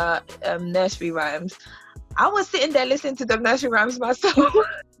Yoruba nursery rhymes. I was sitting there listening to the nursery rhymes myself.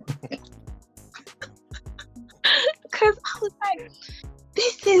 Because I was like,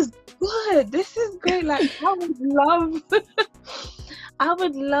 this is good. This is great. Like, I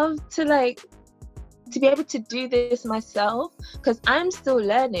would love to, like, to be able to do this myself, because I'm still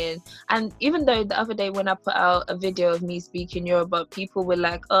learning. And even though the other day when I put out a video of me speaking Yoruba, people were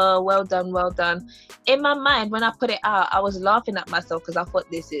like, oh, well done. In my mind, when I put it out, I was laughing at myself because I thought,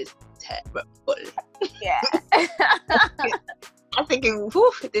 this is terrible. Yeah. I'm thinking,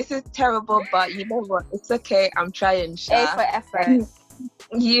 whew, this is terrible, but you know what? It's okay. I'm trying, A for effort.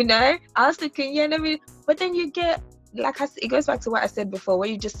 You know? I was thinking, but then you get, like, it goes back to what I said before, where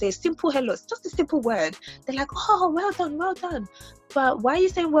you just say simple hello. It's just a simple word. They're like, oh, well done. But why are you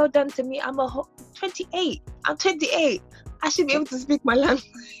saying well done to me? I'm 28. I'm 28. I should be able to speak my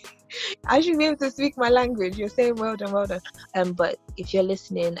language. You're saying well done. But if you're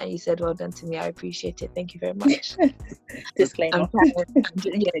listening and you said well done to me, I appreciate it. Thank you very much. Disclaimer.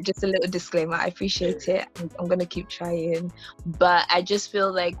 Just a little disclaimer. I appreciate it. I'm going to keep trying. But I just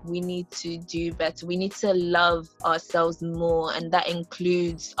feel like we need to do better. We need to love ourselves more. And that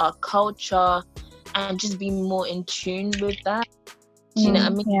includes our culture, and just be more in tune with that. Do you know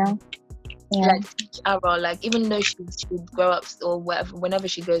what I mean? Yeah. Like, teach Ara, like, even though she would grow up or whatever, whenever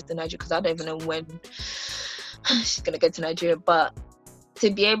she goes to Nigeria, because I don't even know when she's gonna go to Nigeria, but to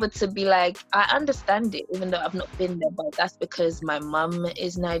be able to be like, I understand it, even though I've not been there, but that's because my mum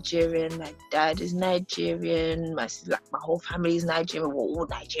is Nigerian, my dad is Nigerian, my whole family is Nigerian, we're all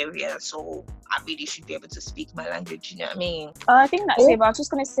Nigerian, so I really should be able to speak my language, you know what I mean? I think that's it, but I was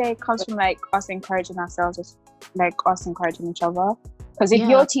just going to say it comes from like us encouraging ourselves, like us encouraging each other. Because if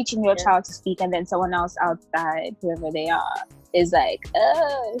you're teaching your child to speak and then someone else outside, whoever they are, is like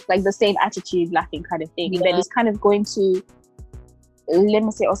the same attitude lacking kind of thing, then it's kind of going to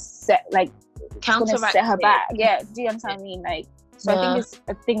limit it or set her back. Yeah, do you understand what I mean? Like, so I think it's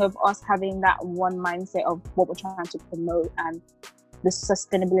a thing of us having that one mindset of what we're trying to promote and the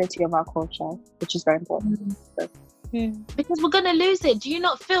sustainability of our culture, which is very important. So, because we're gonna lose it. Do you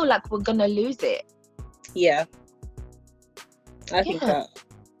not feel like we're gonna lose it? Yeah, I think that,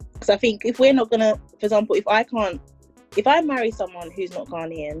 because I think if we're not gonna, for example, if I marry someone who's not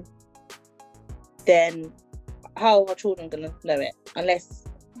Ghanaian, then how are our children gonna know it? Unless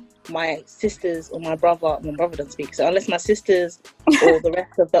my sisters or my brother doesn't speak. So unless my sisters or the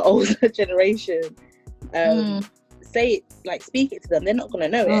rest of the older generation say it, like speak it to them, they're not gonna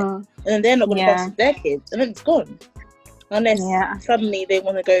know it, and then they're not gonna pass it to their kids, and then it's gone. Unless suddenly they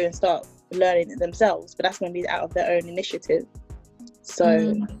want to go and start learning it themselves, but that's going to be out of their own initiative.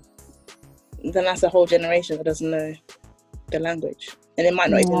 So then that's a whole generation that doesn't know the language, and it might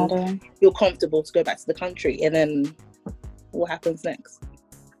not even feel comfortable to go back to the country. And then what happens next?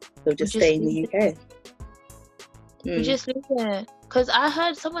 They'll just stay in the UK. We just live there. Because I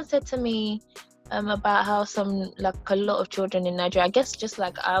heard someone said to me about how a lot of children in Nigeria, I guess just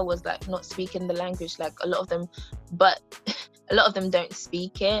like I was like not speaking the language, like a lot of them, but a lot of them don't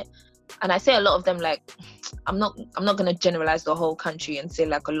speak it. And I say a lot of them, like, I'm not going to generalize the whole country and say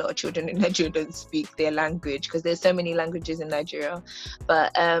like a lot of children in Nigeria don't speak their language, because there's so many languages in Nigeria.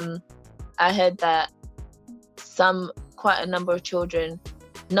 But I heard that quite a number of children,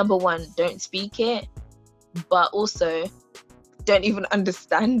 number one, don't speak it, but also don't even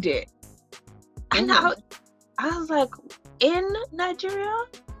understand it. And I was like, in Nigeria?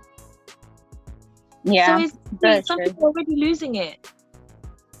 Yeah. So some people are already losing it.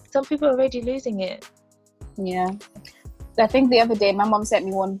 Some people are already losing it. Yeah. I think the other day my mom sent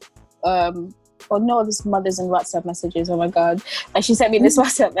me one, this mothers and WhatsApp messages, oh my God. And she sent me this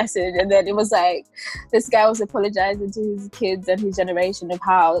WhatsApp message, and then it was like, this guy was apologizing to his kids and his generation of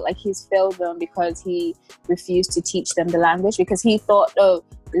how like he's failed them because he refused to teach them the language, because he thought,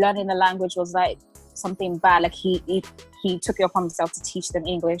 learning the language was like something bad. Like he took it upon himself to teach them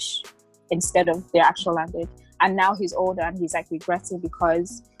English instead of their actual language. And now he's older and he's like regretting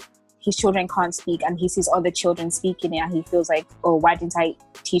because his children can't speak and he sees other children speaking it, and he feels like, oh, why didn't I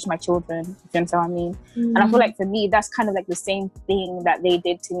teach my children? You understand what I mean? And I feel like for me, that's kind of like the same thing that they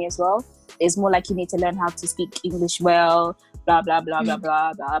did to me as well. It's more like you need to learn how to speak English well, blah, blah, blah, blah,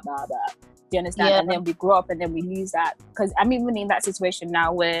 blah, blah, blah, blah. Do you understand? Yeah. And then we grow up and then we lose that. Because I'm even in that situation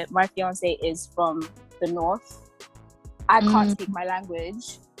now where my fiance is from the north. I can't speak my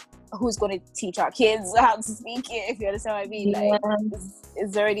language. Who's going to teach our kids how to speak it, if you understand what I mean? Like,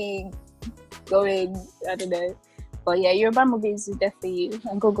 it's already going, I don't know. But yeah, Yoruba movies is definitely,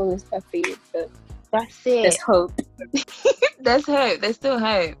 and Google is definitely, but that's it. There's hope. There's hope. There's still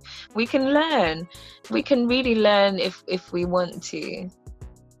hope. We can learn. We can really learn if we want to.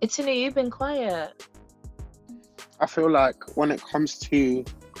 Itunu, you've been quiet. I feel like when it comes to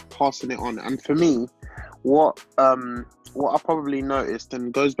passing it on, and for me, what I probably noticed,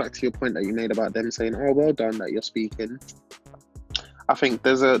 and goes back to your point that you made about them saying, oh, well done that you're speaking. I think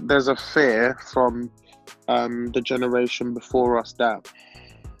there's a fear from the generation before us that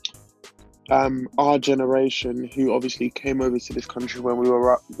our generation, who obviously came over to this country when we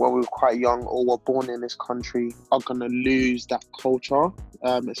were quite young or were born in this country, are gonna lose that culture,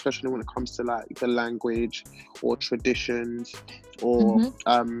 especially when it comes to like the language or traditions or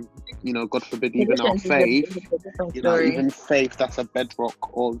God forbid, even our faith. Even faith, that's a bedrock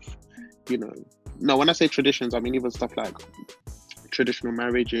of, no, when I say traditions, I mean even stuff like traditional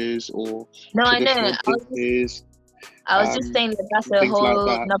marriages or traditional business. I was just saying that's a whole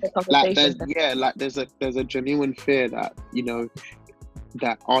another conversation. There's a genuine fear that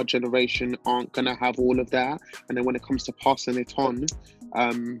that our generation aren't gonna have all of that, and then when it comes to passing it on,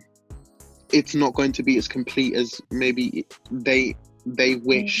 it's not going to be as complete as maybe they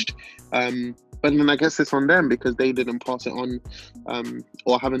wished. But then I guess it's on them because they didn't pass it on,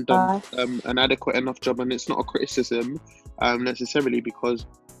 or haven't done an adequate enough job. And it's not a criticism necessarily, because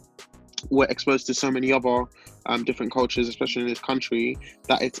we're exposed to so many other different cultures, especially in this country,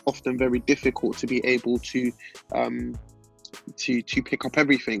 that it's often very difficult to be able to to pick up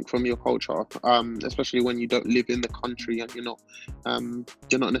everything from your culture, especially when you don't live in the country and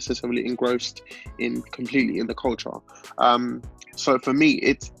you're not necessarily engrossed completely in the culture. So for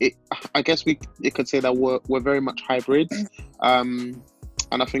me, I guess you could say that we're very much hybrids, and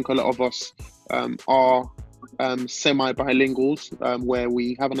I think a lot of us are semi-bilinguals, where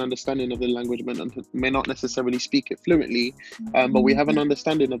we have an understanding of the language, may not necessarily speak it fluently, but we have an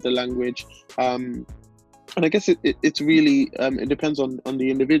understanding of the language. And I guess it's really it depends on the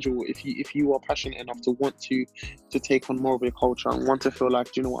individual. If you are passionate enough to want to take on more of your culture and want to feel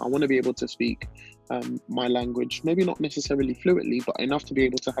like, you know what, I want to be able to speak my language, maybe not necessarily fluently, but enough to be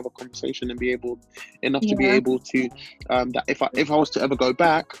able to have a conversation and be able to that if I was to ever go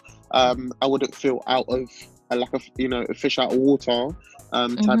back, I wouldn't feel out of like a fish out of water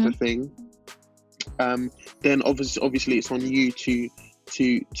type of thing. Then obviously it's on you to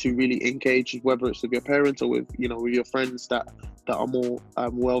really engage, whether it's with your parents or with your friends that are more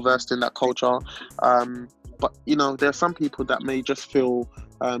well versed in that culture. But there are some people that may just feel,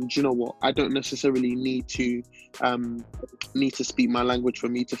 do you know what, I don't necessarily need to speak my language for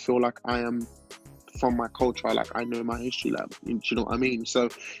me to feel like I am from my culture, like I know my history, like, do you know what I mean? So,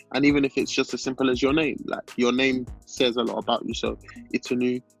 and even if it's just as simple as your name, like your name says a lot about you. So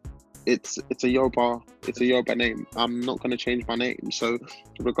Itunu, it's a Yoruba name. I'm not going to change my name. So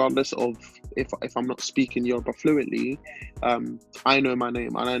regardless of if I'm not speaking Yoruba fluently, I know my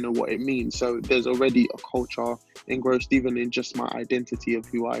name and I know what it means. So there's already a culture engrossed even in just my identity of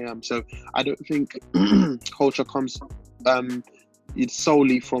who I am. So I don't think culture comes it's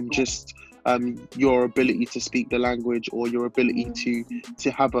solely from just your ability to speak the language or your ability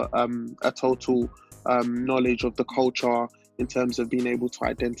to have a total knowledge of the culture, in terms of being able to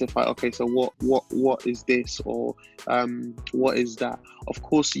identify, okay, so what is this, or what is that. Of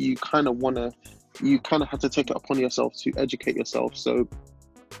course, you kind of have to take it upon yourself to educate yourself so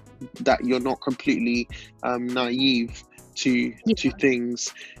that you're not completely naive to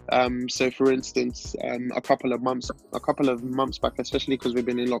things. So for instance, a couple of months back, especially because we've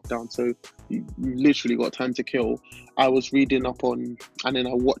been in lockdown, so you literally got time to kill, I was reading up on, and then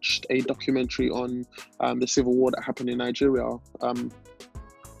I watched a documentary on the civil war that happened in Nigeria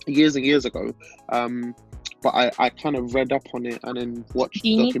years and years ago. But I kind of read up on it and then watched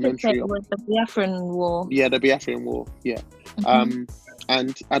the documentary. It was the Biafran War. Yeah, the Biafran War. Yeah.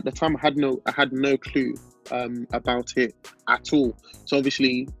 And at the time, I had no clue about it at all. So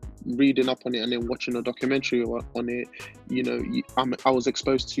obviously, reading up on it and then watching a documentary on it, I was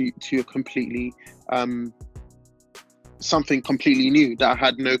exposed to a completely something completely new that I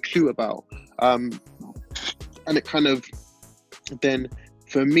had no clue about. And it kind of then,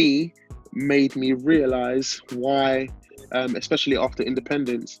 for me, made me realize why, especially after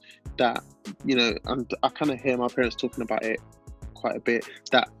independence, that and I kind of hear my parents talking about it quite a bit,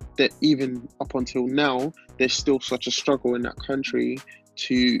 that even up until now there's still such a struggle in that country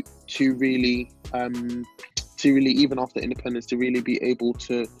to really even after independence, to really be able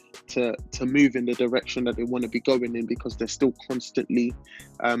to move in the direction that they want to be going in, because there's still constant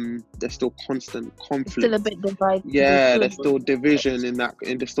conflict. Still a bit divided. Yeah, there's still division in that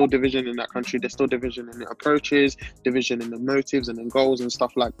country. There's still division in the approaches, division in the motives and the goals and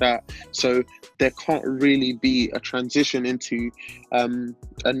stuff like that. So there can't really be a transition into a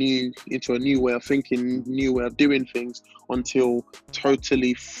new way of thinking, new way of doing things, until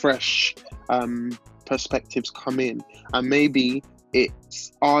totally fresh perspectives come in. And maybe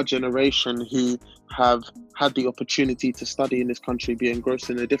it's our generation who have had the opportunity to study in this country, be engrossed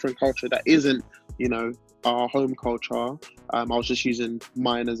in a different culture that isn't, our home culture. I was just using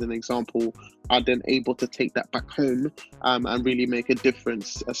mine as an example. Are then able to take that back home and really make a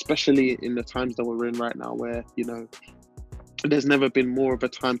difference, especially in the times that we're in right now, where there's never been more of a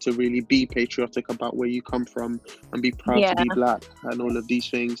time to really be patriotic about where you come from and be proud to be Black and all of these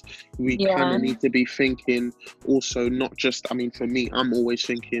things. We kind of need to be thinking also, not just, for me, I'm always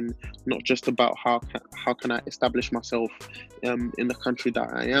thinking not just about how can I establish myself in the country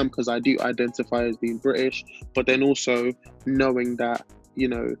that I am, because I do identify as being British, but then also knowing that,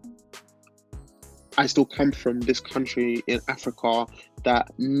 I still come from this country in Africa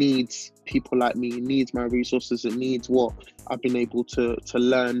that needs people like me, needs my resources, it needs what I've been able to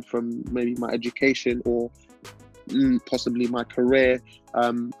learn from maybe my education or possibly my career,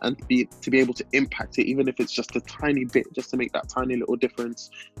 and to be able to impact it, even if it's just a tiny bit, just to make that tiny little difference.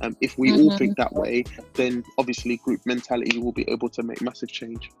 If we all think that way, then obviously group mentality will be able to make massive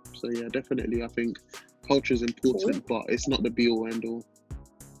change. So yeah, definitely, I think culture is important, but it's not the be all end all.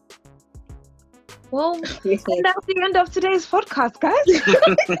 Well, that's the end of today's podcast, guys.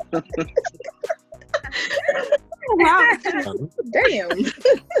 Wow. Damn.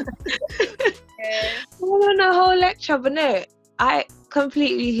 I went on a whole lecture, but no, I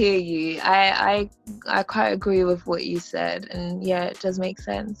completely hear you. I quite agree with what you said, and yeah, it does make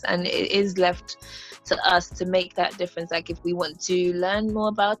sense, and it is left to us to make that difference. Like, if we want to learn more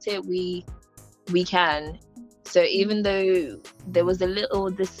about it, we can. So even though there was a little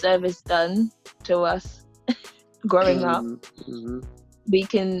disservice done to us growing up, we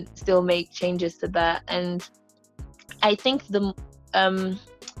can still make changes to that. And I think we're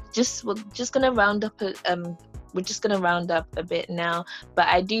just gonna round up a bit now, but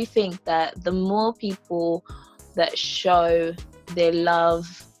I do think that the more people that show their love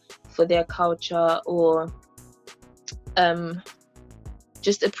for their culture, or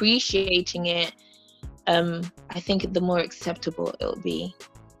just appreciating it, I think the more acceptable it'll be.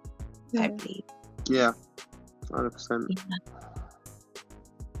 I believe. Yeah, 100%.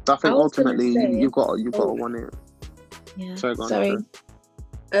 I think ultimately you've got to want it. Yeah. Sorry.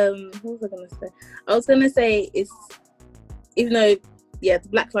 What was I gonna say? I was gonna say, it's, even though the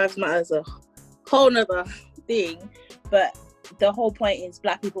Black Lives Matter is a whole nother thing, but the whole point is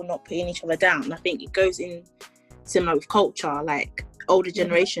Black people not putting each other down. I think it goes in similar with culture. Like, older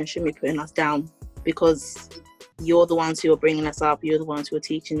generations shouldn't be putting us down, because you're the ones who are bringing us up, you're the ones who are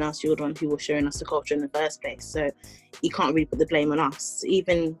teaching us, you're the ones who are showing us the culture in the first place. So you can't really put the blame on us.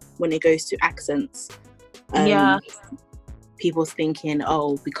 Even when it goes to accents, people's thinking,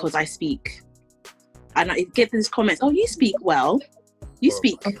 oh, because I speak, and I get these comments, oh, you speak well, you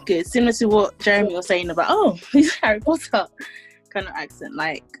speak good, similar to what Jeremy was saying about, oh, he's Harry Potter kind of accent.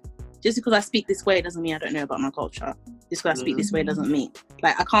 Like, just because I speak this way doesn't mean I don't know about my culture. Just because I speak this way doesn't mean,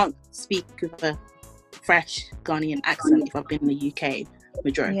 like, I can't speak with a fresh Ghanaian accent if I've been in the UK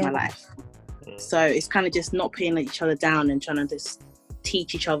majority of my life. So it's kind of just not putting each other down and trying to just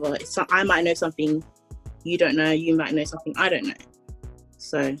teach each other. I might know something you don't know, you might know something I don't know.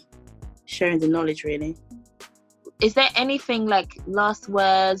 So sharing the knowledge, really. Is there anything, like, last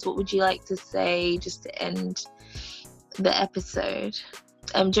words? What would you like to say just to end the episode?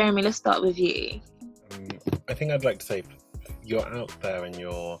 Jeremy, let's start with you. I think I'd like to say, you're out there and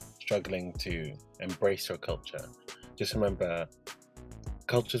you're struggling to embrace your culture. Just remember,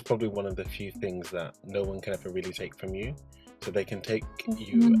 culture is probably one of the few things that no one can ever really take from you. So they can take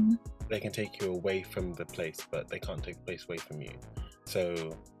you away from the place, but they can't take the place away from you.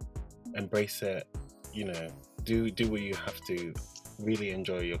 So embrace it, do what you have to, really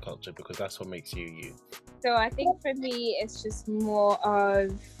enjoy your culture, because that's what makes you you. So I think for me, it's just more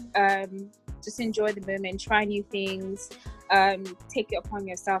of just enjoy the moment, try new things, take it upon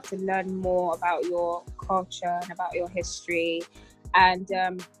yourself to learn more about your culture and about your history, and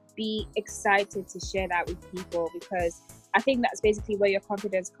be excited to share that with people, because I think that's basically where your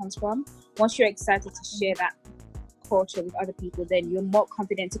confidence comes from. Once you're excited to share that culture with other people, then you're more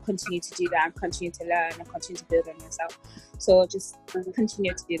confident to continue to do that and continue to learn and continue to build on yourself. So just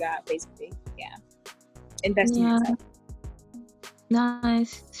continue to do that, basically. Yeah. Invest in yourself.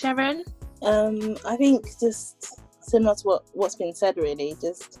 Nice. Sharon? I think just similar to what's been said, really.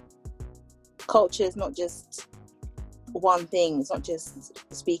 Just culture is not just one thing. It's not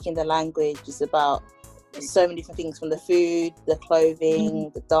just speaking the language. It's about so many different things, from the food, the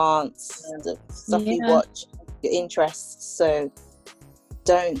clothing, the dance, the stuff you watch, your interests. So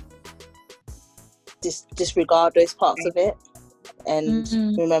don't disregard those parts of it, and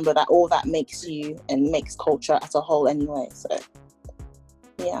remember that all that makes you and makes culture as a whole anyway. So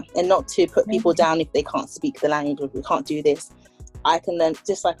and not to put people down if they can't speak the language, or if we can't do this. I can learn,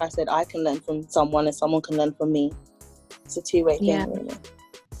 just like I said, I can learn from someone and someone can learn from me. It's a two-way thing, really.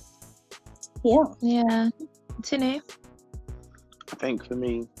 Yeah. Itunu? I think for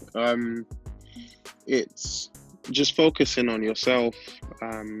me, it's just focusing on yourself,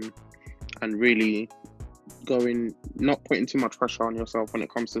 and really not putting too much pressure on yourself when it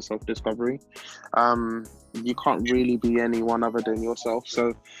comes to self-discovery. You can't really be anyone other than yourself.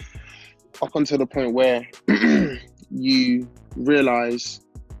 So up until the point where you realize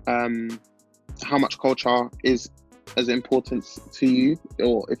how much culture is as important to you,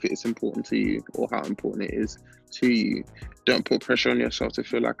 or if it's important to you, or how important it is to you. Don't put pressure on yourself to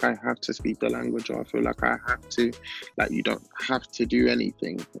feel like I have to speak the language, or I feel like I have to. Like, you don't have to do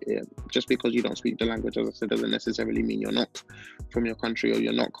anything. Just because you don't speak the language, as I said, doesn't necessarily mean you're not from your country or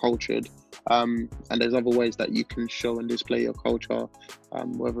you're not cultured. And there's other ways that you can show and display your culture,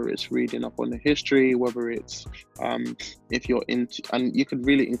 whether it's reading up on the history, whether it's if you're into, and you could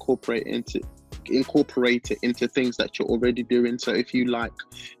really incorporate into incorporate it into things that you're already doing. So if you like,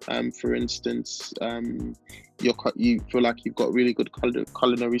 for instance, you feel like you've got really good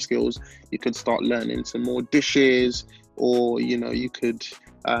culinary skills, you could start learning some more dishes, or you could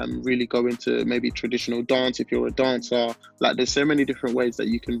really go into maybe traditional dance if you're a dancer. Like, there's so many different ways that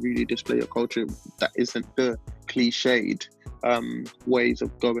you can really display your culture that isn't the cliched ways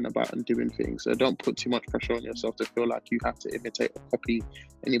of going about and doing things. So don't put too much pressure on yourself to feel like you have to imitate or copy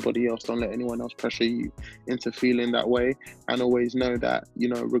anybody else. Don't let anyone else pressure you into feeling that way, and always know that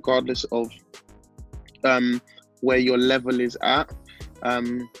regardless of where your level is at,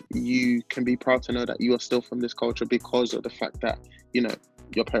 you can be proud to know that you are still from this culture because of the fact that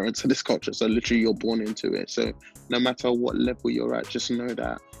your parents are this culture. So literally you're born into it. So no matter what level you're at, just know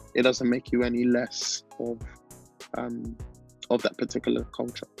that it doesn't make you any less of that particular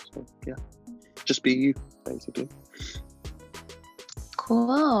culture. So yeah, just be you, basically.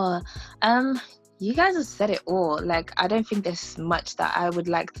 Cool. You guys have said it all. Like, I don't think there's much that I would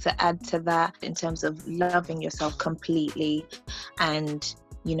like to add to that in terms of loving yourself completely, and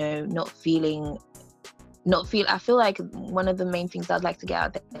I feel like one of the main things I'd like to get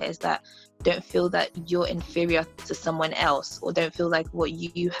out there is that don't feel that you're inferior to someone else, or don't feel like what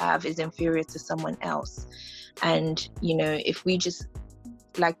you have is inferior to someone else. And if we just,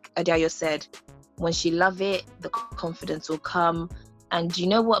 like Adeayo said, once you love it, the confidence will come. And you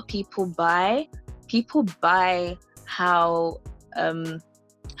know what people buy? People buy how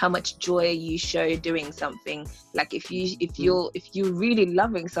much joy you show doing something. Like if you're really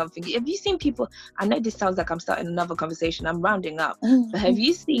loving something, have you seen people? I know this sounds like I'm starting another conversation, I'm rounding up, but have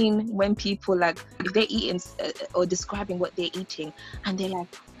you seen when people, like, if they're eating or describing what they're eating, and they're like,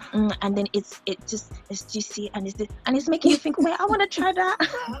 and then it's juicy and it's making you think, wait, I want to try that.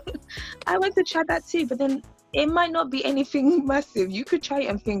 I want to try that too. But then it might not be anything massive. You could try it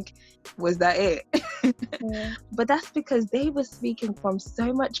and think, was that it? Yeah. But that's because they were speaking from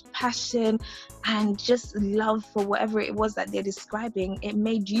so much passion and just love for whatever it was that they're describing. It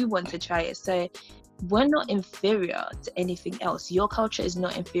made you want to try it. So we're not inferior to anything else. Your culture is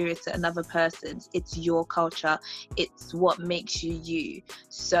not inferior to another person's. It's your culture. It's what makes you you.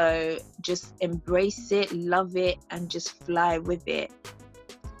 So just embrace it, love it, and just fly with it.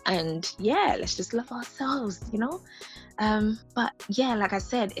 And yeah, let's just love ourselves, But yeah, like I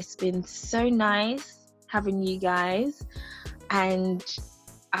said, it's been so nice having you guys, and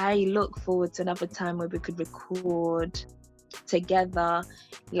I look forward to another time where we could record together,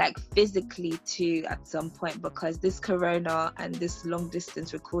 like physically too, at some point, because this corona and this long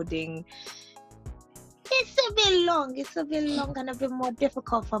distance recording, it's a bit long and a bit more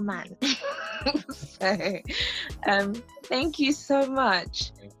difficult for man. So thank you so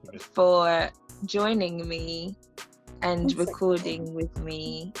much for joining me and recording with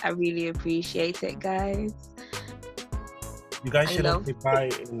me. I really appreciate it, guys. You guys should have reply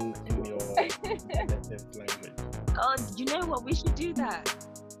in your native language. Oh, you know what? We should do that.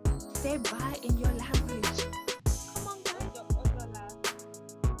 Say bye in your language.